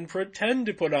doesn't even pretend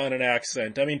to put on an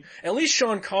accent. I mean, at least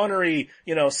Sean Connery,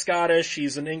 Scottish,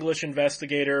 he's an English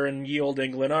investigator in ye olde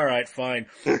England. All right, fine.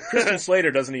 Christian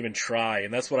Slater doesn't even try,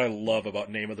 and that's what I love about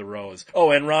Name of the Rose.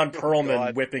 Oh, and Ron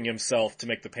Perlman whipping himself to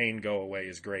make the pain go away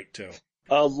is great too.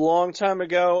 A long time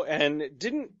ago, and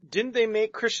didn't they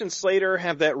make Christian Slater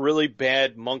have that really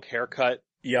bad monk haircut?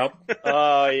 Yep.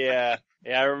 Oh yeah.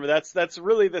 Yeah, I remember that's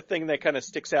really the thing that kind of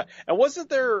sticks out. And wasn't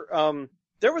there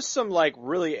was some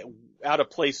really out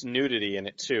of place nudity in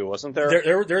it too, wasn't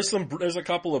there? There's a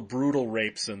couple of brutal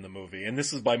rapes in the movie, and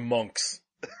this is by monks.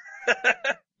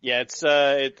 Yeah,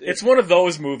 it's one of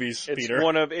those movies, it's Peter.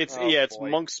 It's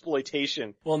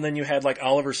monksploitation. Well, and then you had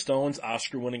Oliver Stone's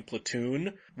Oscar-winning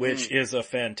Platoon, which is a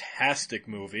fantastic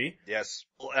movie. Yes.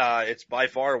 It's by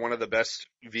far one of the best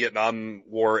Vietnam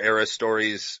War era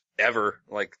stories ever.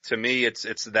 To me,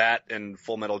 it's that and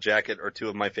Full Metal Jacket are two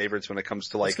of my favorites when it comes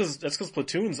to That's because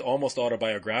Platoon's almost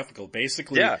autobiographical.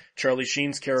 Basically, yeah. Charlie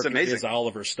Sheen's character is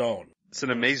Oliver Stone. It's an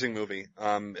amazing movie.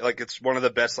 It's one of the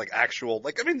best, actual,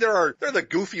 there are the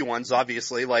goofy ones,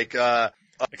 obviously,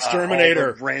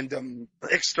 Exterminator. Random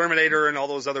Exterminator and all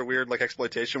those other weird,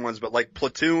 exploitation ones, but,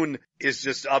 Platoon is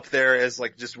just up there as,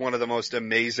 just one of the most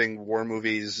amazing war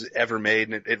movies ever made,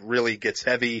 and it really gets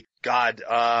heavy. God,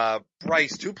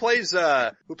 Bryce, who plays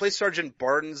Sergeant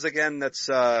Bardens again? That's,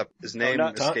 his name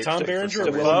escapes Tom me for Berenger some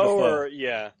or reason. Willem Dafoe?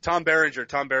 Yeah. Tom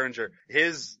Berenger.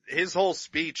 His whole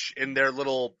speech in their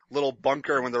little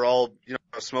bunker when they're all,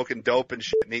 smoking dope and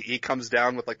shit, and he comes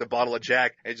down with the bottle of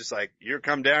Jack, and he's just you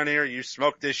come down here, you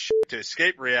smoke this shit to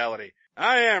escape reality.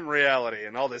 I am reality,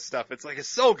 and all this stuff. It's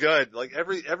so good.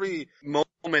 Every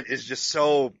moment is just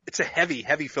so, it's a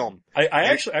heavy film.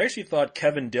 I actually thought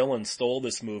Kevin Dillon stole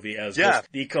this movie as just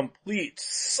the complete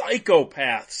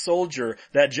psychopath soldier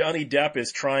that Johnny Depp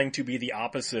is trying to be the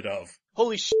opposite of.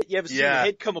 Holy shit, you ever seen a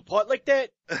head come apart like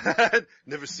that?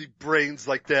 Never see brains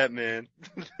like that, man.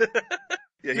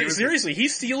 Yeah, seriously, he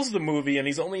steals the movie and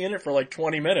he's only in it for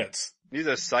 20 minutes. He's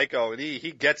a psycho, and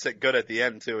he gets it good at the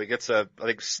end too. He gets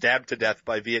stabbed to death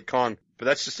by Viet Cong. But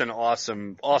that's just an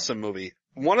awesome movie.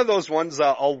 One of those ones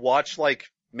I'll watch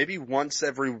maybe once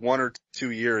every 1 or 2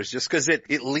 years, just because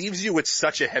it leaves you with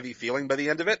such a heavy feeling by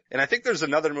the end of it. And I think there's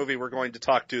another movie we're going to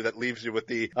talk to that leaves you with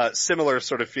the similar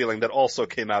sort of feeling that also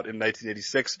came out in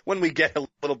 1986 when we get a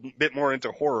little bit more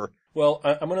into horror. Well,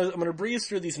 I'm gonna breeze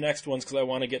through these next ones because I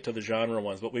want to get to the genre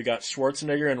ones, but we've got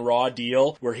Schwarzenegger in Raw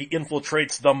Deal, where he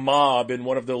infiltrates the mob in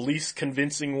one of the least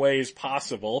convincing ways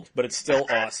possible, but it's still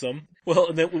awesome. Well,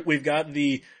 and then we've got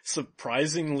the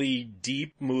surprisingly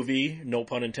deep movie, no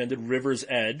pun intended, River's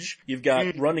Edge. You've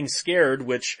got Running Scared,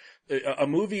 which a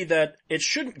movie that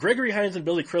Gregory Hines and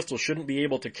Billy Crystal shouldn't be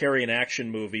able to carry an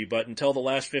action movie, but until the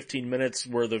last 15 minutes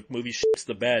where the movie shits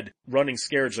the bed, Running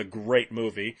Scared is a great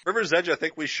movie. River's Edge, I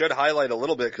think we should highlight a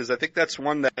little bit, because I think that's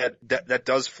one that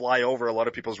does fly over a lot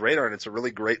of people's radar, and it's a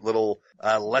really great little,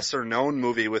 lesser known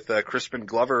movie with, Crispin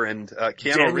Glover and,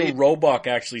 Keanu Reeves. Daniel Roebuck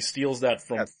actually steals that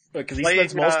from, because he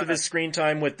spends most of his screen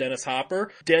time with Dennis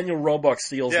Hopper. Daniel Roebuck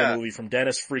steals the movie from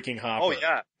Dennis freaking Hopper. Oh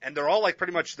yeah. And they're all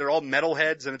they're all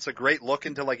metalheads, and it's a great look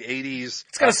into 80s.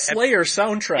 It's got a Slayer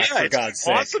soundtrack, for God's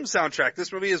sake. Awesome soundtrack.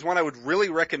 This movie is one I would really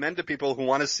recommend to people who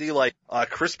want to see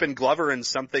Crispin Glover in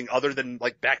something other than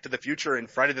Back to the Future and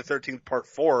Friday the 13th Part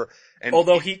 4. And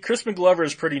Although Crispin Glover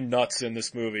is pretty nuts in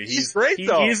this movie. He's great,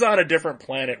 though. He's on a different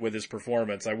planet with his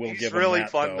performance. I will he's give him really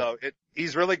that, fun though.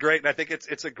 He's really great, and I think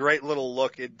it's a great little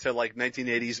look into like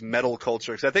 1980s metal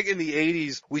culture. Because I think in the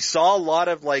 80s we saw a lot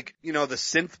of like, you know, the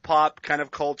synth pop kind of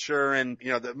culture, and you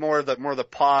know, the more of the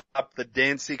pop, the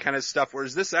dancey kind of stuff.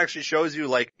 Whereas this actually shows you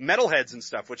like metalheads and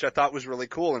stuff, which I thought was really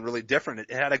cool and really different.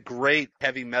 It had a great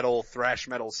heavy metal, thrash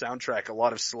metal soundtrack, a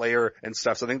lot of Slayer and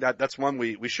stuff. So I think that's one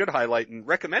we should highlight and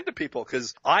recommend to people,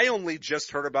 because I only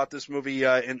just heard about this movie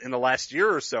in the last year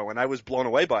or so, and I was blown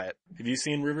away by it. Have you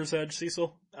seen River's Edge,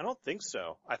 Cecil? I don't think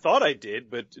so. I thought I did,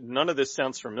 but none of this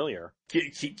sounds familiar.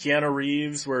 Keanu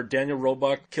Reeves, where Daniel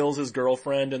Roebuck kills his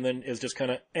girlfriend and then is just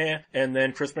kind of and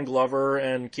then Crispin Glover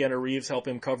and Keanu Reeves help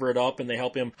him cover it up, and they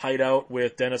help him hide out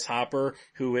with Dennis Hopper,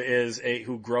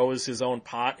 who grows his own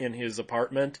pot in his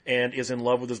apartment and is in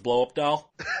love with his blow-up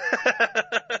doll.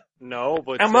 No,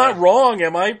 but I'm not wrong,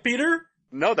 am I, Peter?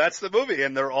 No, that's the movie,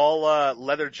 and they're all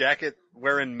leather jacket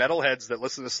wearing metalheads that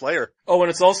listen to Slayer. Oh, and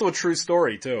it's also a true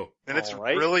story too. And it's All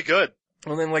right. really good.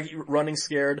 And then like Running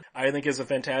Scared, I think is a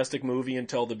fantastic movie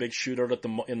until the big shootout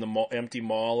at in the empty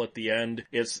mall at the end.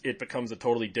 It becomes a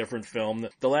totally different film.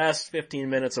 The last 15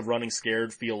 minutes of Running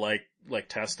Scared feel like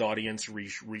test audience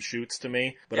reshoots to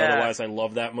me, but Yeah. otherwise I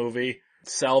love that movie.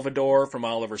 Salvador from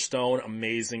Oliver Stone,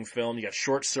 amazing film. You got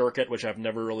Short Circuit, which I've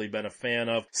never really been a fan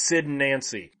of. Sid and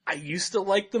Nancy. I used to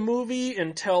like the movie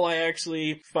until I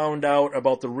actually found out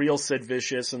about the real Sid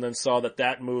Vicious, and then saw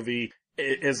that movie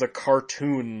is a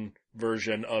cartoon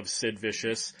version of Sid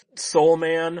Vicious. Soul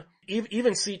Man.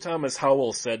 Even C. Thomas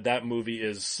Howell said that movie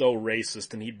is so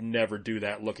racist, and he'd never do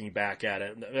that looking back at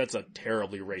it. That's a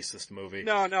terribly racist movie.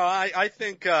 No, I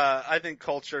think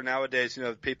culture nowadays, you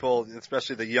know, people,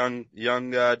 especially the young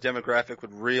demographic,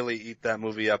 would really eat that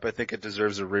movie up. I think it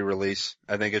deserves a re-release.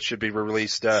 I think it should be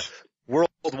re-released,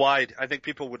 worldwide. I think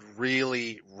people would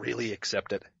really, really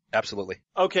accept it. Absolutely.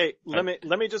 Okay, let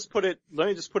me just put it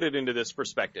into this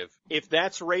perspective. If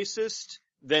that's racist,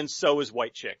 then so is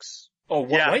White Chicks. Oh,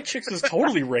 Yeah. White Chicks is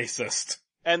totally racist.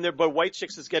 But White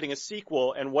Chicks is getting a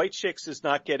sequel, and White Chicks is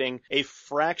not getting a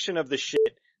fraction of the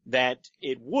shit that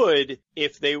it would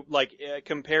if they,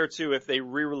 compared to if they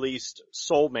re-released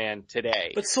Soul Man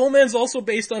today. But Soul Man's also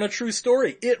based on a true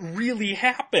story. It really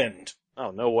happened.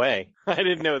 Oh, no way. I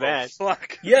didn't know that. Oh,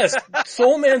 fuck. Yes,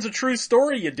 Soul Man's a true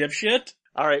story, you dipshit.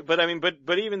 Alright, but I mean,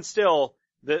 but even still,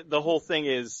 the whole thing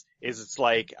is it's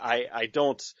like, I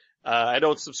don't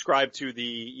subscribe to the,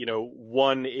 you know,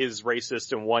 one is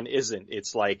racist and one isn't.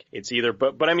 It's like, it's either,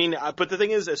 but I mean, but the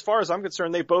thing is, as far as I'm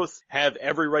concerned, they both have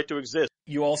every right to exist.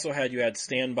 You also had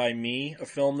Stand By Me, a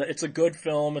film it's a good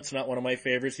film. It's not one of my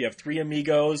favorites. You have Three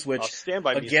Amigos, which Stand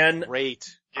By Me again, is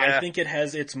great. I think it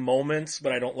has its moments,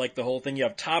 but I don't like the whole thing. You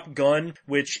have Top Gun,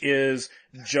 which is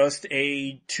just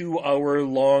a 2-hour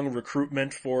long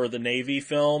recruitment for the Navy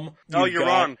film. No, you're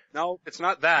wrong. No, it's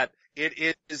not that.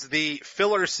 It is the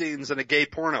filler scenes in a gay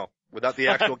porno without the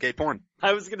actual gay porn.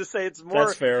 I was gonna say it's more,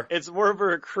 That's fair. it's more of a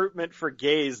recruitment for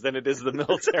gays than it is the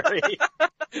military.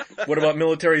 What about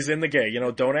militaries in the gay? You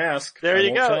know, don't ask. There I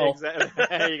you won't go. tell. Exactly.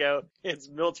 There you go. It's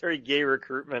military gay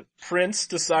recruitment. Prince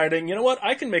deciding, you know what,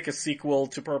 I can make a sequel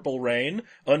to Purple Rain,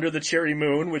 Under the Cherry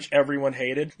Moon, which everyone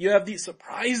hated. You have the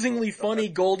surprisingly funny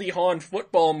Goldie Hawn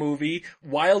football movie,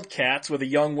 Wildcats, with a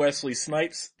young Wesley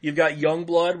Snipes. You've got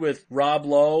Youngblood with Rob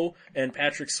Lowe and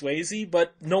Patrick Swayze,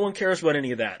 but no one cares about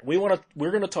any of that.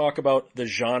 We're gonna talk about the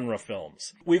genre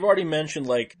films. We've already mentioned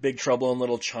like Big Trouble in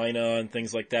Little China and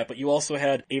things like that, but you also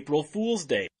had April Fool's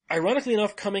Day. Ironically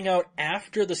enough, coming out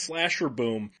after the slasher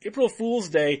boom, April Fool's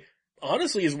Day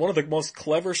honestly is one of the most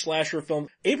clever slasher films.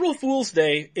 April Fool's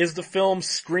Day is the film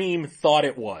Scream thought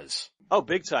it was. Oh,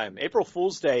 big time. April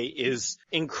Fool's Day is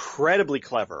incredibly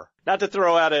clever. Not to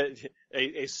throw out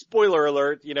a spoiler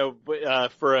alert, you know,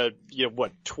 for a,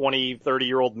 20,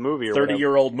 30-year-old movie or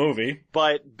 30-year-old movie.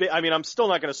 But, I mean, I'm still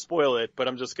not going to spoil it, but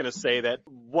I'm just going to say that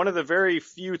one of the very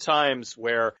few times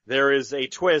where there is a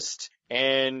twist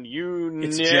and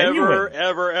It's never,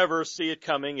 genuine. ever see it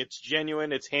coming. It's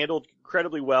genuine. It's handled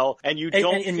incredibly well, and you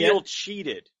don't and feel yet-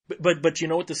 cheated. But you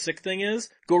know what the sick thing is?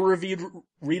 Go read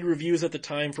reviews at the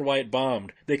time for why it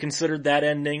bombed. They considered that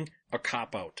ending a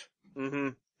cop-out. Mm-hmm.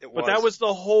 It But that was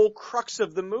the whole crux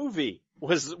of the movie,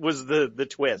 was the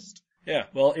twist. Yeah,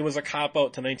 well, it was a cop-out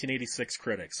to 1986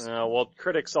 critics. Well,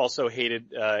 critics also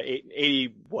hated,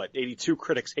 82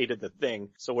 critics hated the thing,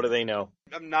 so what do they know?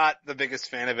 I'm not the biggest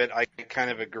fan of it. I kind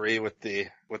of agree with the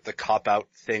cop-out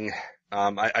thing.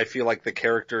 I feel like the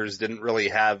characters didn't really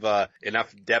have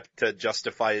enough depth to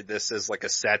justify this as like a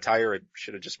satire. It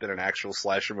should have just been an actual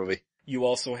slasher movie. You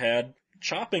also had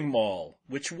Chopping Mall,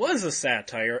 which was a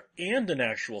satire and an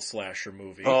actual slasher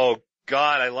movie. Oh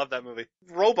God, I love that movie.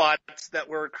 Robots that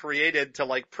were created to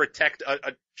like protect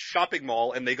a shopping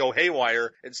mall, and they go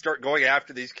haywire and start going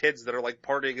after these kids that are like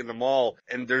partying in the mall,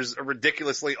 and there's a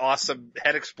ridiculously awesome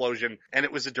head explosion, and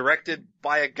it was directed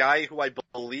by a guy who I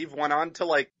believe went on to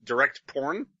like direct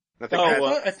porn. I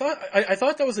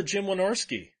thought that was a Jim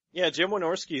Wynorski. Yeah, Jim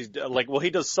Wynorski's he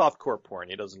does softcore porn.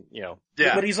 He doesn't, Yeah.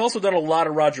 But he's also done a lot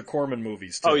of Roger Corman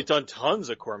movies too. Oh, he's done tons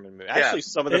of Corman movies. Actually,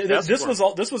 some of the best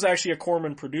This was actually a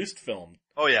Corman produced film.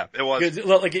 Oh yeah, it was.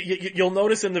 Like you'll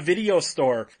notice in the video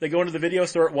store, they go into the video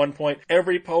store at one point,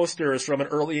 every poster is from an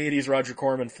early 80s Roger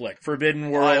Corman flick.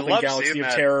 Forbidden World and Galaxy of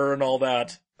Terror and all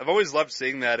that. I've always loved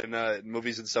seeing that in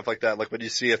movies and stuff like that. Like when you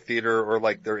see a theater or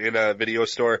like they're in a video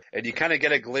store and you kind of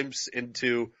get a glimpse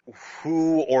into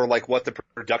who or like what the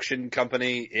production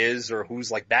company is or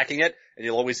who's like backing it, and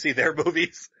you'll always see their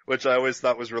movies, which I always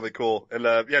thought was really cool. And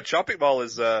Chopping Mall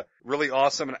is really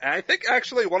awesome, and I think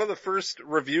actually one of the first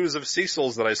reviews of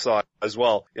Cecil's that I saw as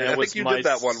well. Yeah, I think you did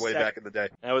that one way back in the day.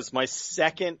 That was my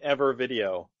second ever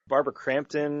video. Barbara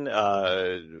Crampton, Dick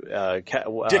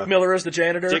Miller is the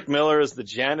janitor. Dick Miller is the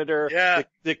janitor. Yeah.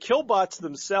 The Killbots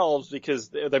themselves,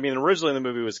 because, originally the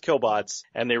movie was Killbots,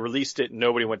 and they released it and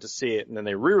nobody went to see it, and then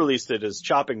they re-released it as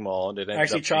Chopping Mall, and it ended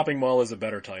Actually, Chopping Mall is a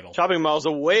better title. Chopping Mall is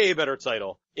a way better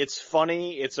title. It's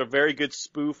funny. It's a very good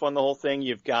spoof on the whole thing.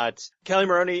 You've got Kelly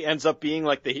Maroney ends up being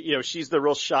like she's the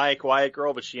real shy, quiet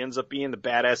girl, but she ends up being the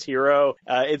badass hero.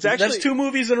 That's 2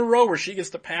 movies in a row where she gets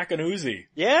to pack an Uzi.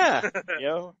 Yeah.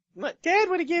 Dad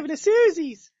would have given us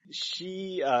Uzis.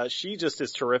 She just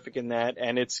is terrific in that,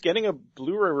 and it's getting a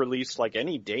Blu-ray release like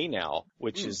any day now,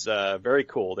 which is, very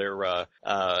cool. They're,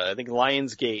 I think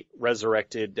Lionsgate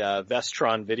resurrected,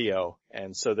 Vestron Video,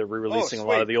 and so they're re-releasing a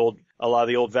lot of the old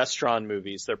Vestron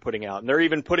movies they're putting out, and they're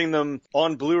even putting them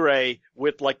on Blu-ray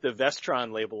with like the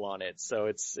Vestron label on it, so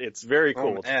it's very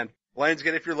cool. Oh, man.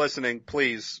 Lionsgate, if you're listening,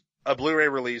 please. A Blu-ray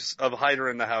release of Hider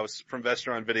in the House from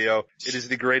Vestron Video. It is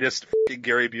the greatest fucking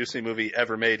Gary Busey movie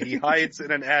ever made. He hides in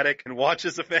an attic and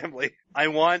watches a family. I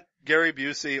want Gary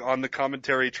Busey on the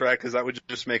commentary track because that would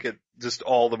just make it just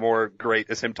all the more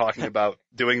great as him talking about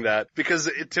doing that. Because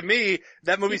to me,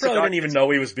 that movie's probably didn't even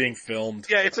know he was being filmed.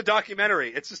 Yeah, it's a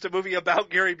documentary. It's just a movie about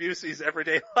Gary Busey's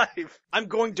everyday life. I'm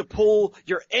going to pull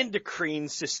your endocrine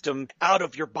system out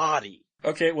of your body.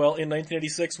 Okay, well, in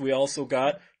 1986, we also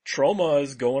got Troma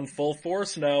is going full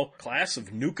force now. Class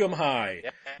of Nukem High.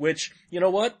 Which, you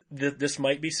know what? This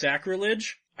might be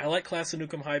sacrilege. I like Class of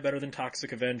Nukem High better than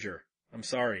Toxic Avenger. I'm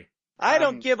sorry. I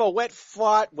don't give a wet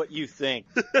fart what you think.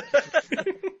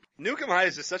 Nukem High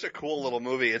is just such a cool little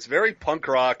movie. It's very punk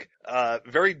rock,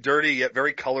 very dirty yet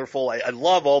very colorful. I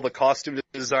love all the costume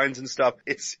designs and stuff.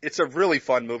 It's a really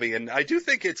fun movie, and I do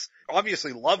think it's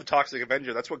obviously love Toxic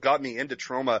Avenger. That's what got me into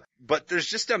Troma. But there's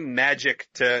just a magic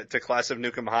to Class of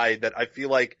Nukem High that I feel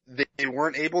like they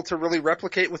weren't able to really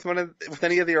replicate with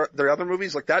any of their other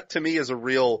movies. Like that to me is a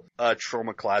real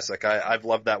Troma classic. I've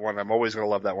loved that one. I'm always gonna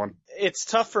love that one. It's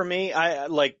tough for me.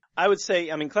 I would say,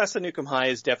 Class of Nukem High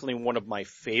is definitely one of my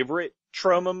favorite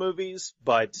Troma movies,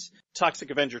 but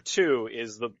Toxic Avenger 2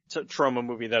 is the Troma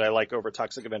movie that I like over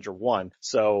Toxic Avenger 1.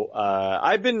 So,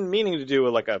 I've been meaning to do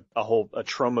a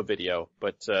Troma video,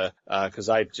 but, cause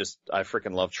I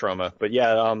freaking love Troma. But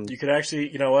yeah, you could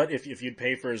actually, you know what, if you'd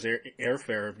pay for his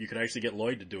airfare, you could actually get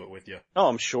Lloyd to do it with you. Oh,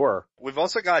 I'm sure. We've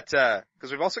also got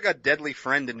Deadly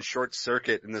Friend and Short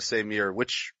Circuit in the same year.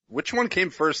 Which one came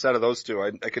first out of those two?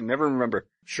 I can never remember.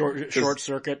 Short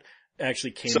Circuit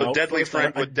actually came out Deadly first.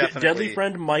 Friend would definitely... Deadly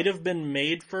Friend might have been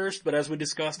made first, but as we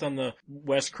discussed on the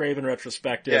Wes Craven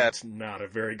retrospective, It's not a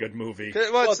very good movie.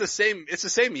 Well, it's the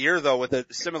same year though with a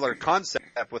similar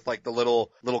concept with like the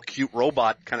little cute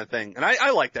robot kind of thing. And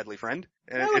I like Deadly Friend.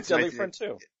 And I like Deadly Friend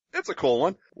too. It's a cool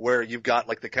one where you've got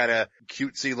like the kind of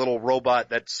cutesy little robot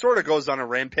that sort of goes on a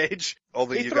rampage.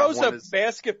 He throws a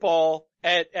basketball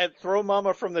at Throw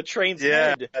Mama from the train's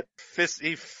head.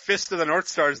 He fist to the North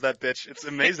Stars that bitch. It's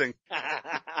amazing.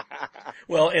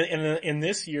 Well, in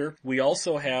this year, we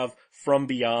also have From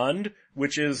Beyond,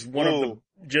 which is one of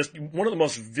the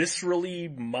most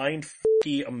viscerally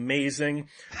mind-f***y amazing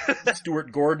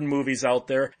Stuart Gordon movies out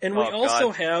there. And we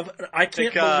have, I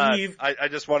can't believe... I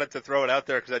just wanted to throw it out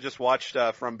there because I just watched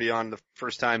From Beyond the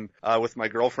first time with my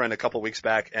girlfriend a couple weeks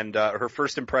back, and her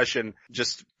first impression,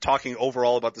 just talking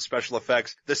overall about the special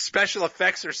effects. The special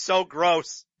effects are so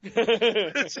gross.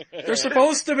 They're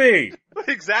supposed to be.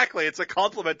 Exactly. It's a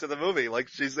compliment to the movie. Like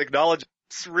she's acknowledged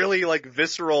it's really like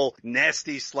visceral,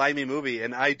 nasty, slimy movie.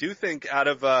 And I do think out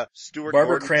of Stuart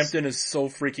Barbara Gordon's... Crampton is so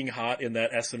freaking hot in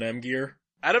that S&M gear.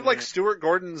 Out of like Stuart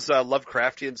Gordon's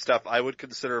Lovecraftian stuff, I would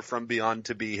consider From Beyond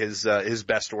to be his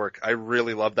best work. I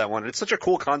really love that one. It's such a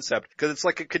cool concept because it's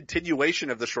like a continuation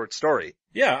of the short story.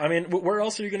 Yeah, I mean, where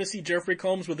else are you going to see Jeffrey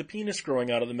Combs with a penis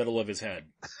growing out of the middle of his head?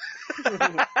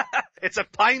 It's a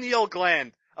pineal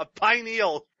gland. A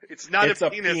pineal. It's not It's a a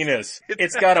penis. penis.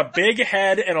 It's got a big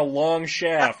head and a long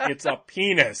shaft. It's a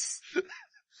penis.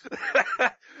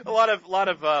 A lot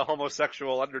of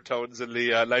homosexual undertones in the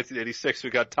 1986. We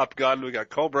got Top Gun, we got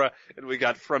Cobra, and we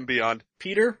got From Beyond.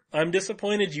 Peter, I'm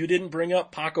disappointed you didn't bring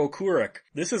up Paco Kurik.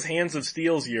 This is Hands of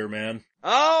Steel's year, man.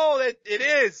 Oh, it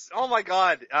is. Oh my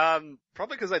God.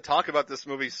 Probably because I talk about this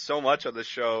movie so much on the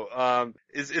show.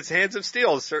 It's Hands of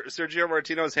Steel, Sergio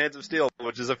Martino's Hands of Steel,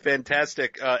 which is a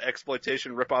fantastic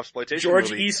exploitation, rip-off exploitation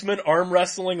George movie. Eastman arm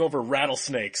wrestling over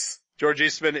rattlesnakes. George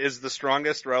Eastman is the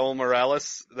strongest. Raul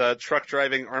Morales, the truck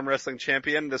driving arm wrestling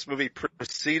champion. This movie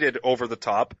proceeded over the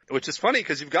top, which is funny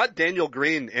because you've got Daniel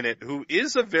Green in it, who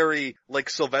is a very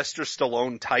like Sylvester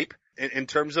Stallone type in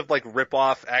terms of like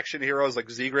rip-off action heroes, like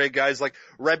Z-grade guys. Like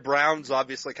Red Brown's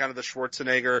obviously kind of the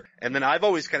Schwarzenegger, and then I've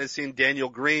always kind of seen Daniel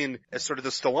Green as sort of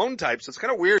the Stallone type. So it's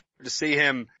kind of weird to see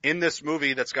him in this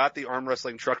movie that's got the arm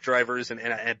wrestling truck drivers and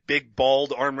a big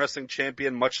bald arm wrestling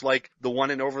champion, much like the one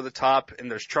in Over the Top,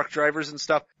 and there's truck drivers and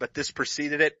stuff, but this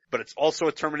preceded it, but it's also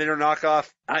a Terminator knockoff.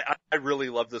 I really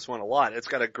love this one a lot. It's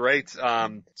got a great,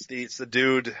 it's the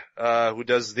dude, who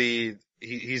does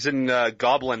he's in,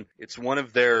 Goblin. It's one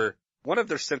of their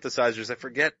synthesizers. I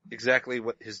forget exactly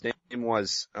what his name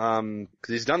was. 'Cause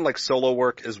he's done like solo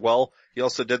work as well. He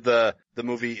also did the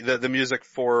movie, the music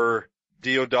for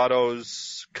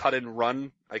Deodato's Cut and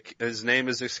Run. His name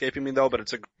is escaping me though, but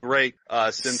it's a great,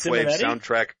 synthwave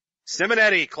soundtrack.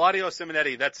 Simonetti, Claudio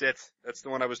Simonetti, that's it. That's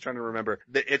the one I was trying to remember.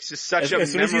 It's just such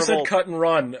as soon as you said Cut and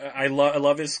Run, I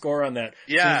love his score on that.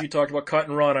 Yeah. As soon as you talked about Cut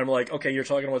and Run, I'm like, okay, you're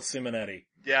talking about Simonetti.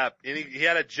 Yeah, and he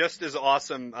had a just as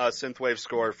awesome synthwave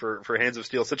score for Hands of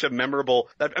Steel. Such a memorable.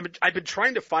 I've been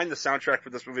trying to find the soundtrack for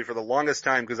this movie for the longest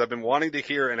time because I've been wanting to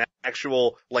hear an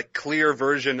actual like clear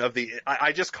version of the.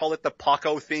 I just call it the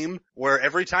Paco theme, where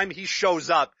every time he shows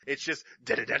up, it's just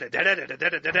bam.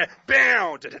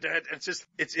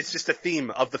 It's just a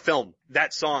theme of the film.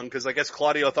 That song, because I guess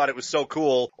Claudio thought it was so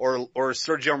cool, or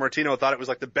Sergio Martino thought it was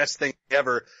like the best thing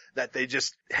ever, that they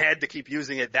just had to keep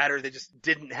using it. That or they just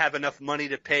didn't have enough money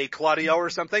to pay Claudio or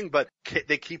something, but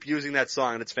they keep using that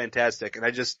song and it's fantastic. And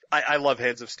I love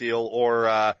Hands of Steel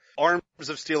or Arms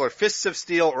of Steel or Fists of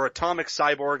Steel or Atomic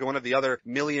Cyborg, one of the other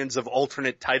millions of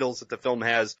alternate titles that the film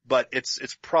has, but it's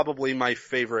probably my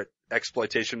favorite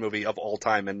exploitation movie of all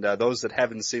time. And those that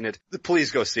haven't seen it,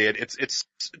 please go see it. It's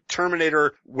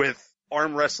Terminator with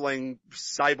arm wrestling,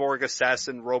 cyborg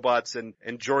assassin robots, and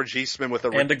George Eastman with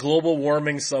and a global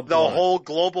warming subplot. The whole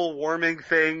global warming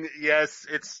thing, yes,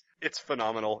 it's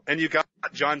phenomenal. And you got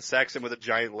John Saxon with a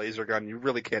giant laser gun. You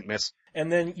really can't miss.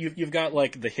 And then you've got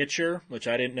like The Hitcher, which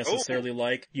I didn't necessarily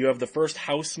like. You have the first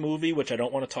House movie, which I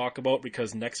don't want to talk about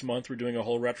because next month we're doing a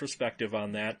whole retrospective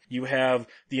on that. You have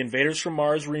the Invaders from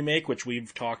Mars remake, which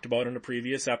we've talked about in a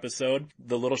previous episode.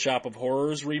 The Little Shop of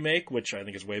Horrors remake, which I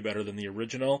think is way better than the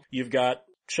original. You've got,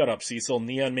 shut up Cecil,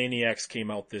 Neon Maniacs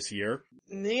came out this year.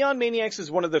 Neon Maniacs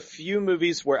is one of the few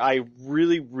movies where I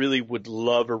really, really would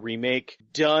love a remake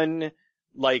done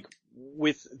like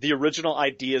with the original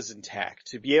ideas intact,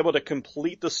 to be able to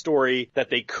complete the story that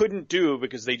they couldn't do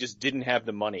because they just didn't have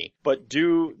the money, but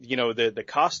do, the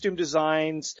costume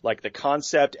designs, like the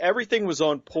concept, everything was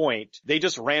on point. They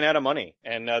just ran out of money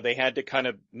and they had to kind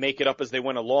of make it up as they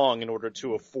went along in order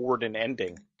to afford an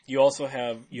ending. You also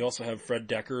have Fred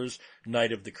Decker's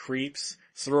Night of the Creeps,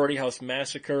 Sorority House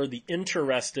Massacre, the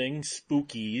interesting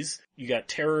Spookies. You got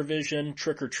Terror Vision,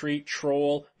 Trick or Treat,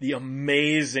 Troll, the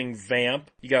amazing Vamp.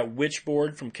 You got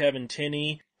Witchboard from Kevin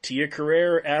Tinney, Tia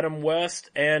Carrere, Adam West,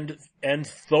 and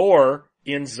Thor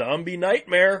in Zombie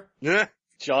Nightmare. Yeah.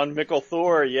 John Mickle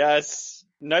Thor, yes.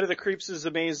 Night of the Creeps is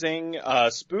amazing.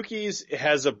 Spookies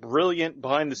has a brilliant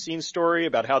behind-the-scenes story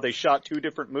about how they shot two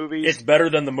different movies. It's better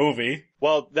than the movie.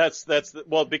 Well,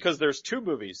 because there's two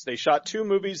movies. They shot two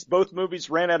movies. Both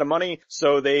movies ran out of money,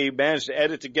 so they managed to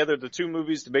edit together the two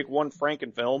movies to make one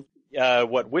Frankenfilm.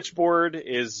 Witchboard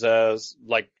is,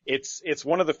 it's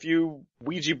one of the few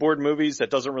Ouija board movies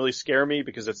that doesn't really scare me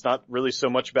because it's not really so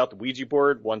much about the Ouija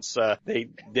board once,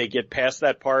 they get past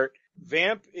that part.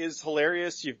 Vamp is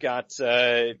hilarious. You've got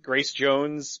Grace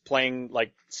Jones playing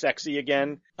like sexy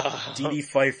again. Dee Dee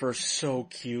Pfeiffer, so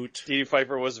cute. Dee Dee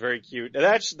Pfeiffer was very cute. And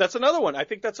that's another one. I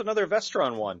think that's another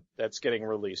Vestron one that's getting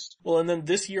released. Well, and then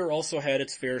this year also had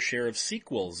its fair share of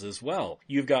sequels as well.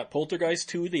 You've got Poltergeist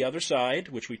 2, The Other Side,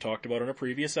 which we talked about in a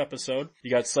previous episode.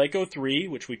 You got Psycho 3,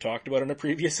 which we talked about in a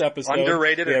previous episode.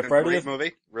 Underrated and a great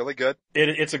movie. Really good.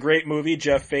 It's a great movie.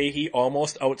 Jeff Fahey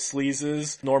almost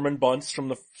outsleazes Norman Bunce from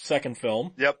the second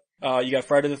film. Yep. You got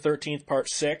Friday the 13th Part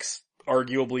 6.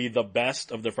 Arguably the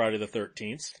best of the Friday the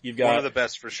 13th. You've got one of the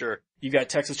best for sure. You got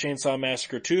Texas Chainsaw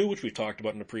Massacre 2, which we talked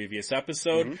about in a previous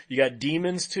episode. Mm-hmm. You got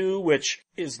Demons 2, which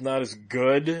is not as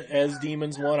good as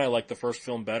Demons 1. I like the first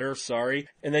film better, sorry.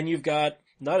 And then you've got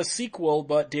not a sequel,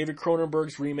 but David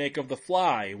Cronenberg's remake of The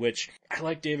Fly, which I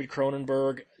like David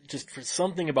Cronenberg. Just for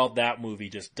something about that movie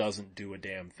just doesn't do a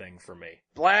damn thing for me.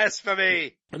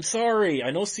 Blasphemy! I'm sorry. I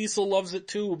know Cecil loves it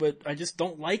too, but I just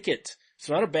don't like it. It's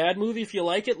not a bad movie. If you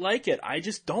like it, like it. I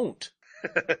just don't.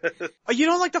 Oh, you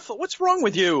don't like what's wrong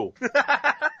with you?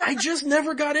 I just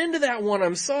never got into that one.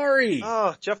 I'm sorry.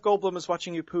 Oh, Jeff Goldblum is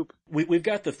watching you poop. We've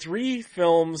got the 3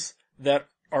 films that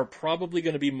are probably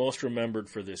going to be most remembered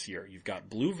for this year. You've got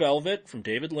Blue Velvet from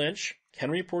David Lynch,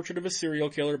 Henry Portrait of a Serial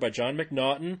Killer by John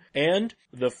McNaughton, and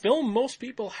the film most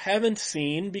people haven't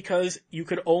seen because you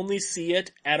could only see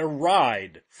it at a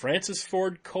ride, Francis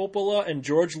Ford Coppola and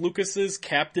George Lucas's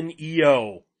Captain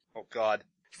EO. Oh God.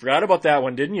 Forgot about that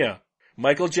one, didn't you?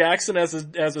 Michael Jackson as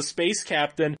a space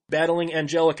captain battling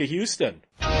Angelica Houston.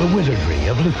 The wizardry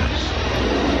of Lucas.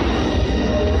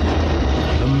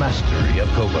 The mastery of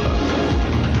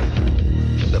Coppola.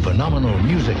 The phenomenal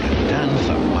music and dance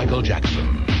of Michael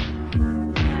Jackson.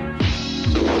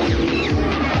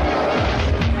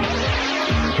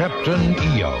 Captain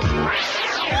EO.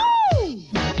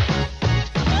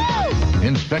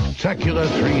 In spectacular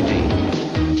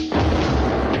 3D.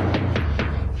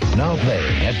 Now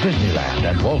playing at Disneyland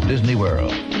and Walt Disney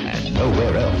World, and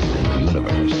nowhere else in the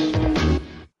universe.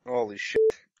 Holy shit.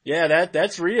 Yeah,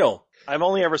 that's real. I've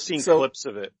only ever seen clips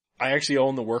of it. I actually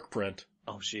own the work print.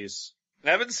 Oh, jeez. I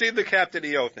haven't seen the Captain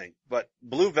EO thing, but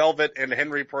Blue Velvet and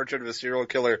Henry Portrait of a Serial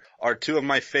Killer are two of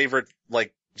my favorite,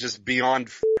 just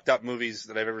beyond fucked up movies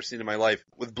that I've ever seen in my life.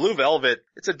 With Blue Velvet,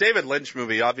 it's a David Lynch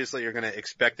movie. Obviously, you're going to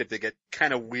expect it to get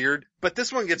kind of weird, but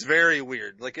this one gets very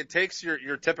weird. It takes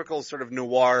your typical sort of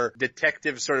noir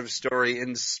detective sort of story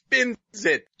and spins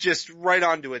it just right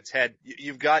onto its head.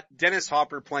 You've got Dennis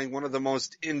Hopper playing one of the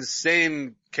most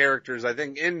insane characters, I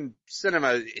think, in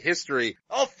cinema history.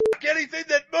 I'll fuck anything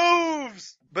that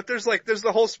moves! But there's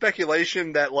the whole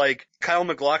speculation that Kyle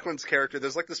MacLachlan's character,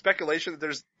 there's the speculation that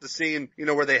there's the scene,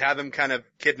 where they have him kind of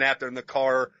kidnapped in the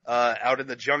car, out in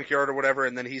the junkyard or whatever,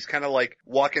 and then he's kind of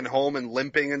walking home and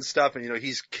limping and stuff, and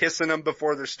he's kissing him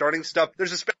before they're starting stuff.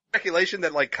 There's a speculation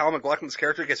that Kyle MacLachlan's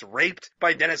character gets raped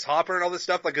by Dennis Hopper and all this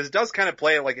stuff, cause it does kind of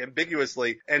play it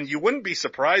ambiguously, and you wouldn't be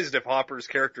surprised if Hopper's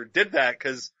character did that,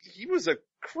 cause he was a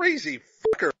crazy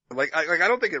fucker. I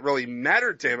don't think it really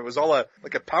mattered to him. It was all a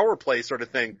power play sort of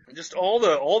thing. Just all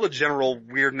the general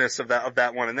weirdness of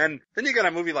that one. And then you got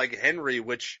a movie like Henry,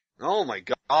 which, oh my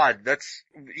God, that's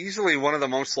easily one of the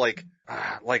most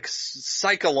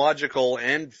psychological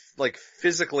and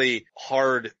physically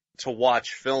hard to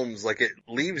watch films. It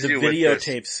leaves you with this.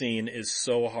 The videotape scene is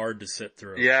so hard to sit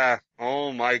through. Yeah.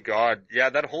 Oh my God. Yeah,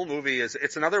 that whole movie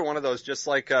it's another one of those, just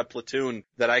like Platoon,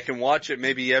 that I can watch it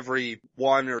maybe every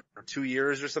 1 or 2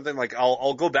 years or something.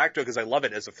 I'll go back to it because I love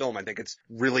it as a film. I think it's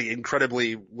really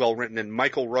incredibly well written, and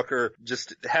Michael Rooker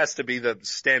just has to be the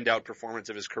standout performance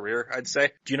of his career, I'd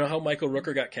say. Do you know how Michael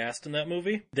Rooker got cast in that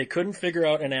movie? They couldn't figure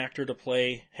out an actor to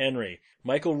play Henry.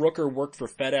 Michael Rooker worked for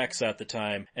FedEx at the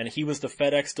time, and he was the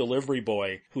FedEx delivery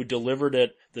boy who delivered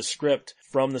the script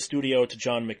from the studio to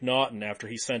John McNaughton after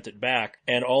he sent it back.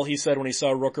 And all he said when he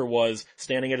saw Rooker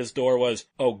standing at his door was,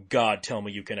 "Oh God, tell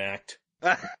me you can act."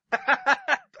 Are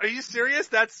you serious?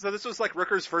 So this was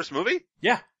Rooker's first movie?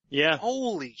 Yeah. Yeah.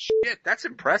 Holy shit, that's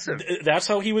impressive. That's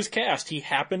how he was cast. He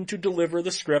happened to deliver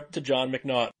the script to John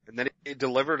McNaughton. And then he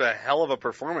delivered a hell of a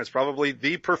performance, probably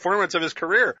the performance of his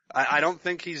career. I don't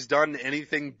think he's done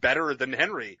anything better than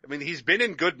Henry. I mean, he's been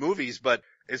in good movies, but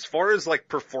as far as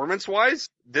performance-wise,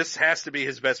 this has to be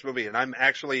his best movie. And I'm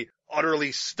actually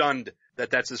utterly stunned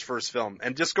that that's his first film.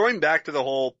 And just going back to the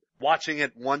whole watching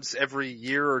it once every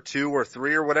year or 2 or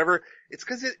 3 or whatever, it's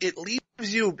because it leaves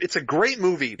you, it's a great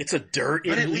movie. It's it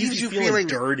leaves you feeling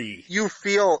dirty. You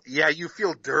feel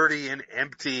dirty and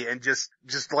empty and just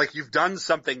like you've done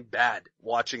something bad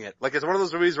watching it. It's one of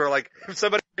those movies where if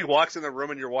somebody walks in the room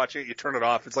and you're watching it, you turn it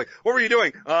off. It's what were you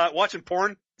doing? Watching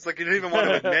porn? It's you don't even want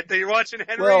to admit that you're watching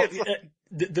Henry. Well,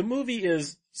 The movie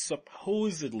is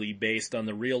supposedly based on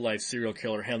the real-life serial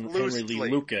killer Henry Lee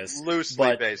Lucas.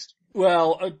 Loosely based.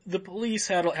 Well, the police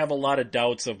have a lot of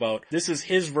doubts about, this is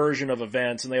his version of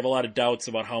events, and they have a lot of doubts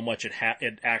about how much it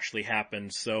actually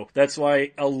happened, so that's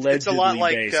why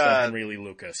allegedly based on Henry Lee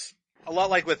Lucas. A lot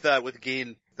like with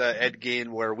Gein, Ed Gein,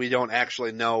 where we don't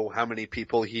actually know how many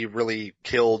people he really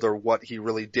killed or what he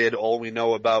really did. All we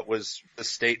know about was the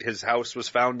state his house was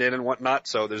found in and whatnot.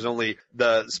 So there's only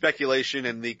the speculation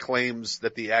and the claims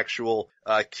that the actual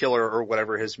killer or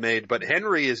whatever has made. But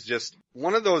Henry is just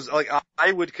one of those, like,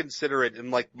 I would consider it in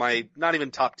like my, not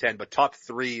even top 10, but top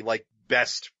 3, like,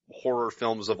 best horror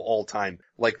films of all time.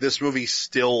 Like, this movie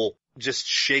still just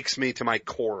shakes me to my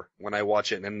core when I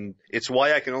watch it, and it's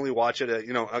why I can only watch it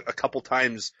a couple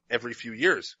times every few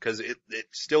years, because it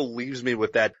still leaves me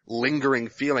with that lingering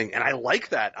feeling, and I like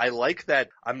that. I like that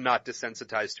I'm not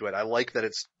desensitized to it. I like that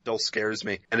it still scares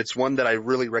me, and it's one that I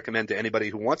really recommend to anybody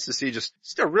who wants to see just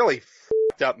a really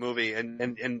f***ed up movie,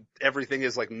 and everything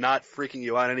is like not freaking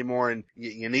you out anymore, and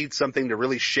you need something to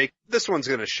really shake. This one's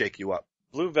gonna shake you up.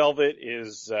 Blue Velvet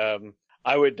is,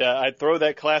 I'd throw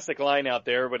that classic line out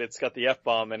there, but it's got the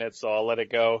F-bomb in it, so I'll let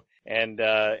it go. And,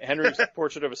 Henry's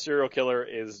Portrait of a Serial Killer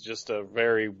is just a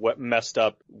very messed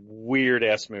up, weird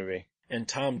ass movie. And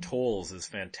Tom Tolles is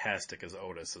fantastic as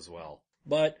Otis as well.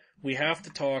 But we have to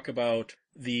talk about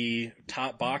the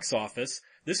top box office.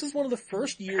 This is one of the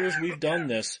first years we've done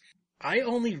this. I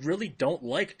only really don't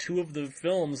like 2 of the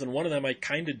films, and one of them I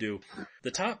kinda do.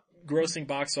 The top grossing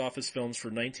box office films for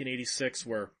 1986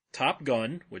 were Top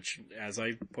Gun, which, as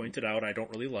I pointed out, I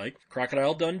don't really like,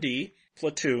 Crocodile Dundee,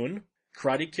 Platoon,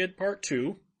 Karate Kid Part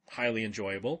 2, highly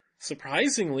enjoyable.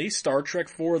 Surprisingly, Star Trek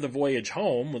IV: The Voyage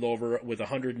Home with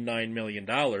 $109 million.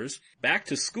 Back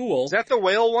to School. Is that the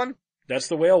whale one? That's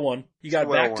the whale one. You got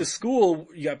Back to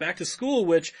School,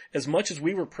 which, as much as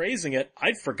we were praising it,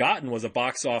 I'd forgotten was a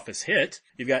box office hit.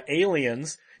 You've got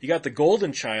Aliens. You got The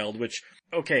Golden Child, which,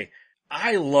 okay,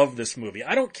 I love this movie.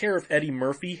 I don't care if Eddie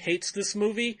Murphy hates this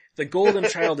movie. The Golden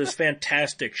Child is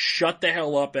fantastic. Shut the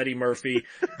hell up, Eddie Murphy.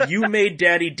 You made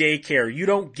Daddy Daycare. You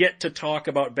don't get to talk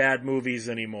about bad movies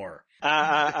anymore.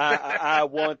 I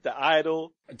want the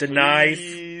idol. The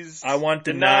please. Knife. I want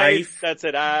the knife. That's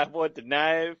it. I want the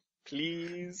knife.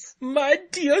 Please. My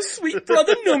dear sweet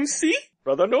brother Numsy.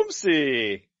 Brother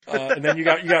Numsy. And then you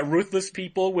got Ruthless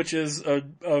People, which is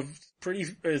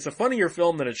it's a funnier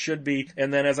film than it should be.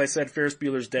 And then, as I said, Ferris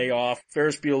Bueller's Day Off.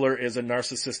 Ferris Bueller is a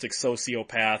narcissistic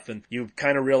sociopath, and you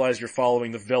kind of realize you're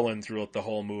following the villain throughout the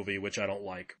whole movie, which I don't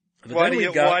like. Why do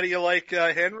you like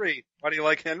Henry? Why do you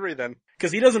like Henry then?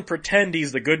 Because he doesn't pretend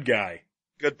he's the good guy.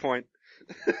 Good point.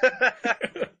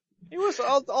 He was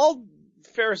all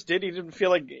Ferris did. He didn't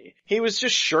feel like he was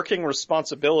just shirking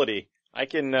responsibility. I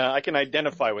can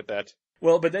identify with that.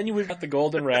 Well, but then we've got the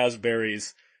Golden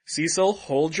Raspberries. Cecil,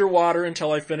 hold your water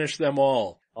until I finish them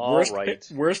all.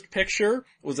 Worst picture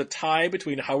was a tie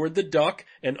between Howard the Duck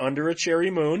and Under a Cherry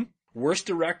Moon. Worst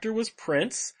director was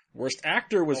Prince. Worst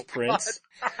actor was Prince.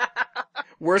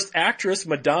 Worst actress,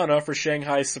 Madonna for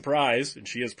Shanghai Surprise, and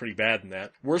she is pretty bad in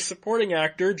that. Worst supporting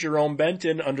actor, Jerome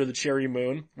Benton, Under the Cherry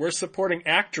Moon. Worst supporting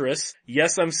actress,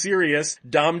 yes, I'm serious,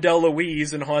 Dom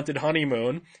DeLuise in Haunted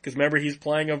Honeymoon, because remember he's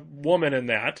playing a woman in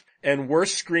that. And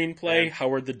worst screenplay,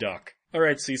 Howard the Duck.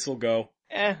 Alright, Cecil, go.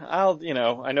 I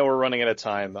know we're running out of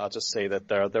time. I'll just say that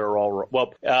they're all,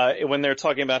 when they're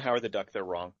talking about Howard the Duck, they're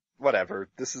wrong. Whatever.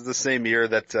 This is the same year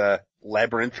that,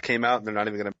 Labyrinth came out, and they're not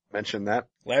even gonna mention that.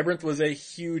 Labyrinth was a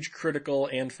huge critical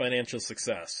and financial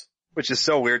success. Which is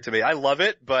so weird to me. I love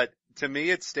it, but to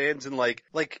me it stands in like,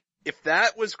 if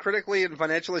that was critically and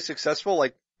financially successful,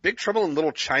 like, Big Trouble in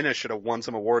Little China should have won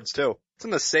some awards too. It's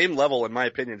on the same level, in my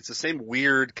opinion. It's the same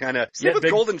weird kind of, same with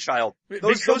Golden Child. Big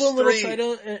Trouble in Little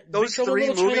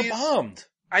China bombed.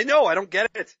 I know, I don't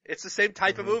get it. It's the same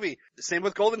type of movie. Same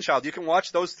with Golden Child. You can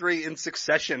watch those 3 in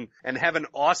succession and have an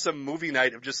awesome movie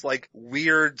night of just like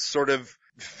weird sort of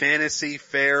fantasy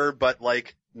fare, but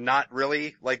like not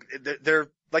really. Like they're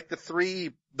like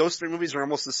those 3 movies are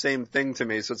almost the same thing to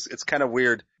me. So it's kind of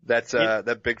weird that,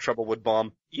 that Big Trouble would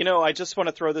bomb. I just want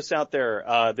to throw this out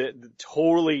there.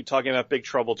 Totally talking about Big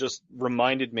Trouble just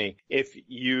reminded me. If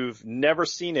you've never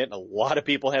seen it, a lot of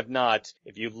people have not.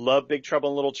 If you love Big Trouble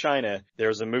in Little China,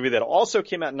 there's a movie that also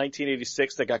came out in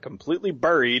 1986 that got completely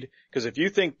buried. Because if you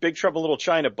think Big Trouble in Little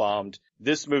China bombed,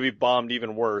 this movie bombed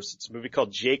even worse. It's a movie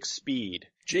called Jake Speed.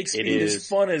 Jake Speed is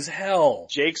fun as hell.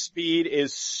 Jake Speed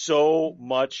is so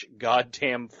much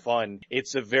goddamn fun.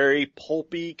 It's a very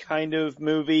pulpy kind of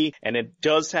movie, and it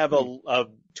does have a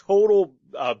total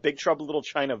Big Trouble in Little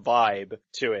China vibe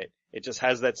to it. It just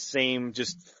has that same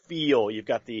just feel. You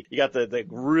got the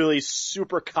really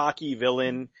super cocky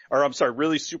villain, or I'm sorry,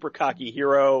 really super cocky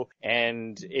hero,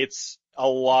 and it's a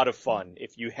lot of fun.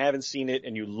 If you haven't seen it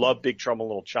and you love Big Trouble in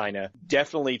Little China,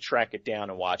 definitely track it down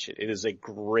and watch it. It is a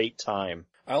great time.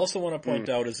 I also want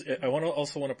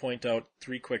to point out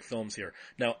three quick films here.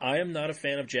 Now, I am not a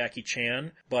fan of Jackie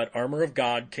Chan, but Armor of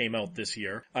God came out this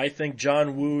year. I think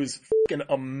John Woo's fucking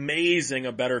amazing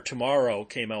A Better Tomorrow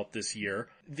came out this year.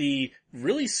 The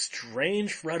really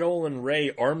strange Fred Olen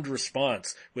Ray Armed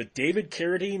Response with David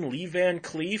Carradine, Lee Van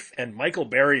Cleef, and Michael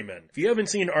Berryman. If you haven't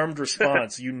seen Armed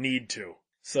Response, you need to.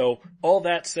 So, all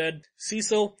that said,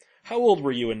 Cecil, how old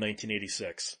were you in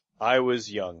 1986? I was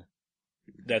young.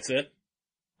 That's it?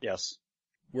 Yes.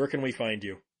 Where can we find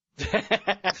you?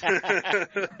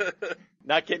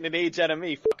 Not getting an age out of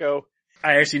me, fucko.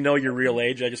 I actually know your real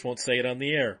age, I just won't say it on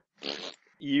the air.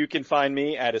 You can find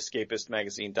me at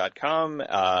escapistmagazine.com,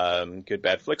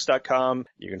 goodbadflix.com.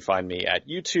 You can find me at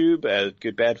YouTube at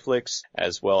goodbadflix,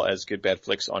 as well as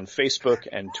goodbadflix on Facebook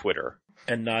and Twitter.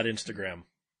 And not Instagram.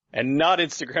 And not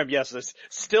Instagram, yes.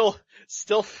 Still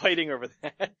fighting over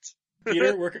that.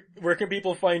 Peter, where can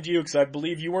people find you? Because I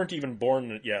believe you weren't even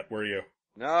born yet, were you?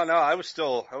 No, I was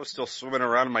still swimming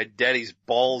around in my daddy's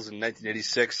balls in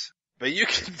 1986. But you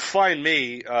can find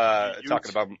me,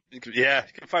 talking about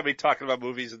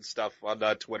movies and stuff on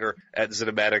Twitter at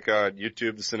Cinematica, on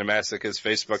YouTube, The Cinemassacus,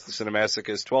 Facebook, The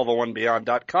Cinemassacus,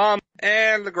 1201beyond.com,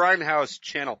 and the Grindhouse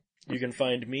channel. You can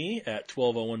find me at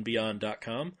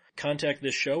 1201beyond.com. Contact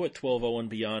this show at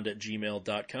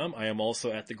 1201beyond@gmail.com. I am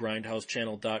also at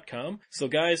thegrindhousechannel.com. So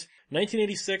guys,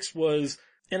 1986 was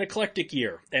an eclectic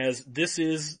year, as this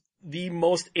is the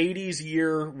most 80s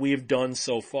year we've done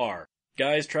so far.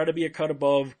 Guys, try to be a cut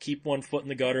above, keep one foot in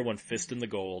the gutter, one fist in the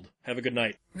gold. Have a good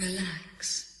night.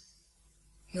 Relax.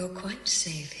 You're quite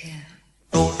safe here.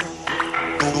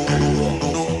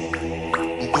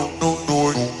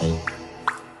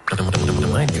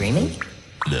 Am I dreaming?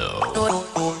 No.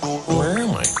 Where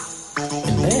am I?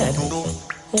 In bed?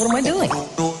 What am I doing?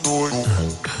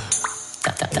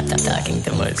 Talking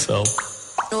to myself.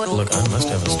 Look, I must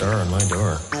have a star on my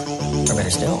door. Or better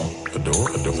still. A door?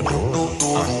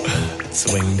 Oh,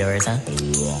 swing doors, huh?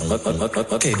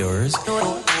 Okay, doors.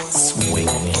 Swing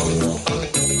me.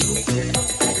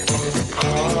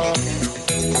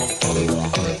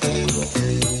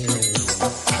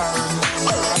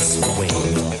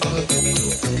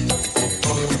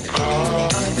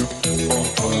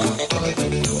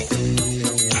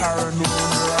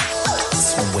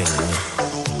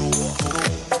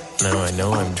 Now I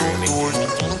know I'm dreaming.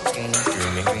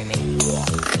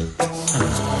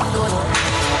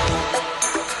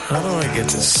 How do I get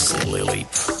to sleep?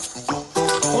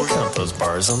 I'll count those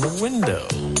bars on the window.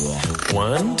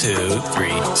 1, 2,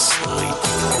 3, sleep.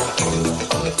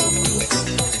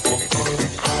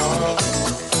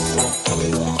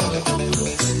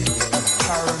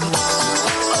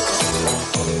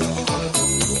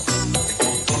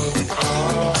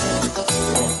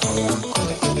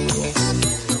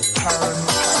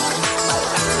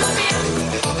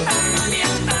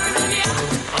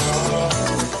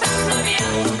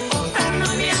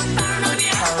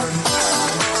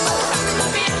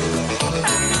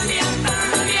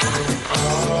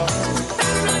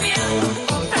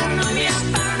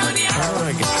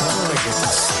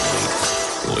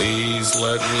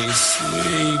 Let me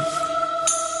sleep.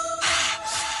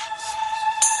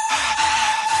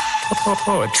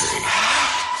 Poetry.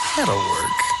 That'll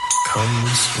work. Come,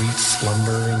 sweet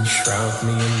slumber, and shroud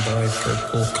me in thy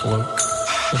purple cloak.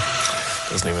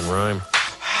 Doesn't even rhyme.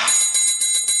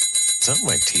 Is that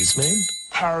my tea's made?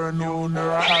 Paranoid.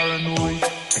 I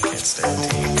can't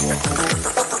stand tea.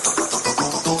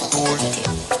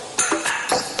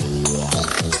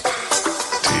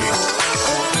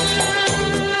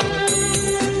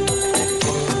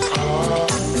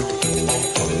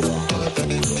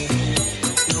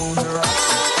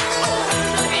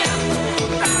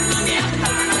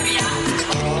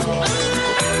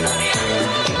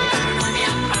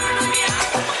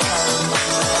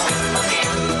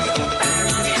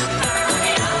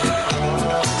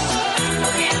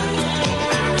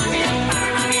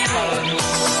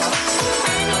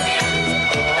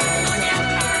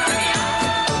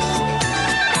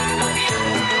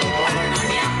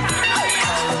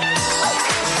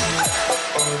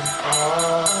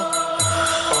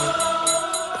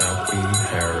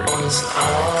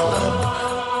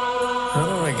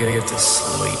 Get to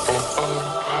sleep.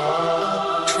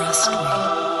 Trust me.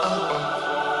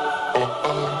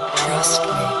 Trust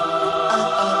me.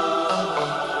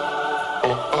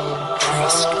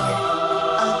 Trust me.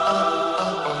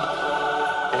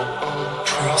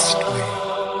 Trust me.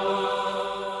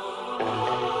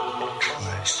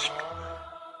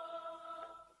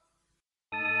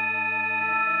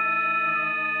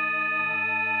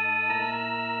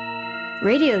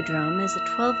 Radiodrome is a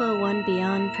 1201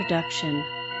 Beyond production.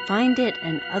 Find it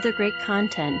and other great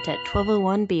content at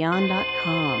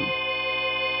 1201beyond.com.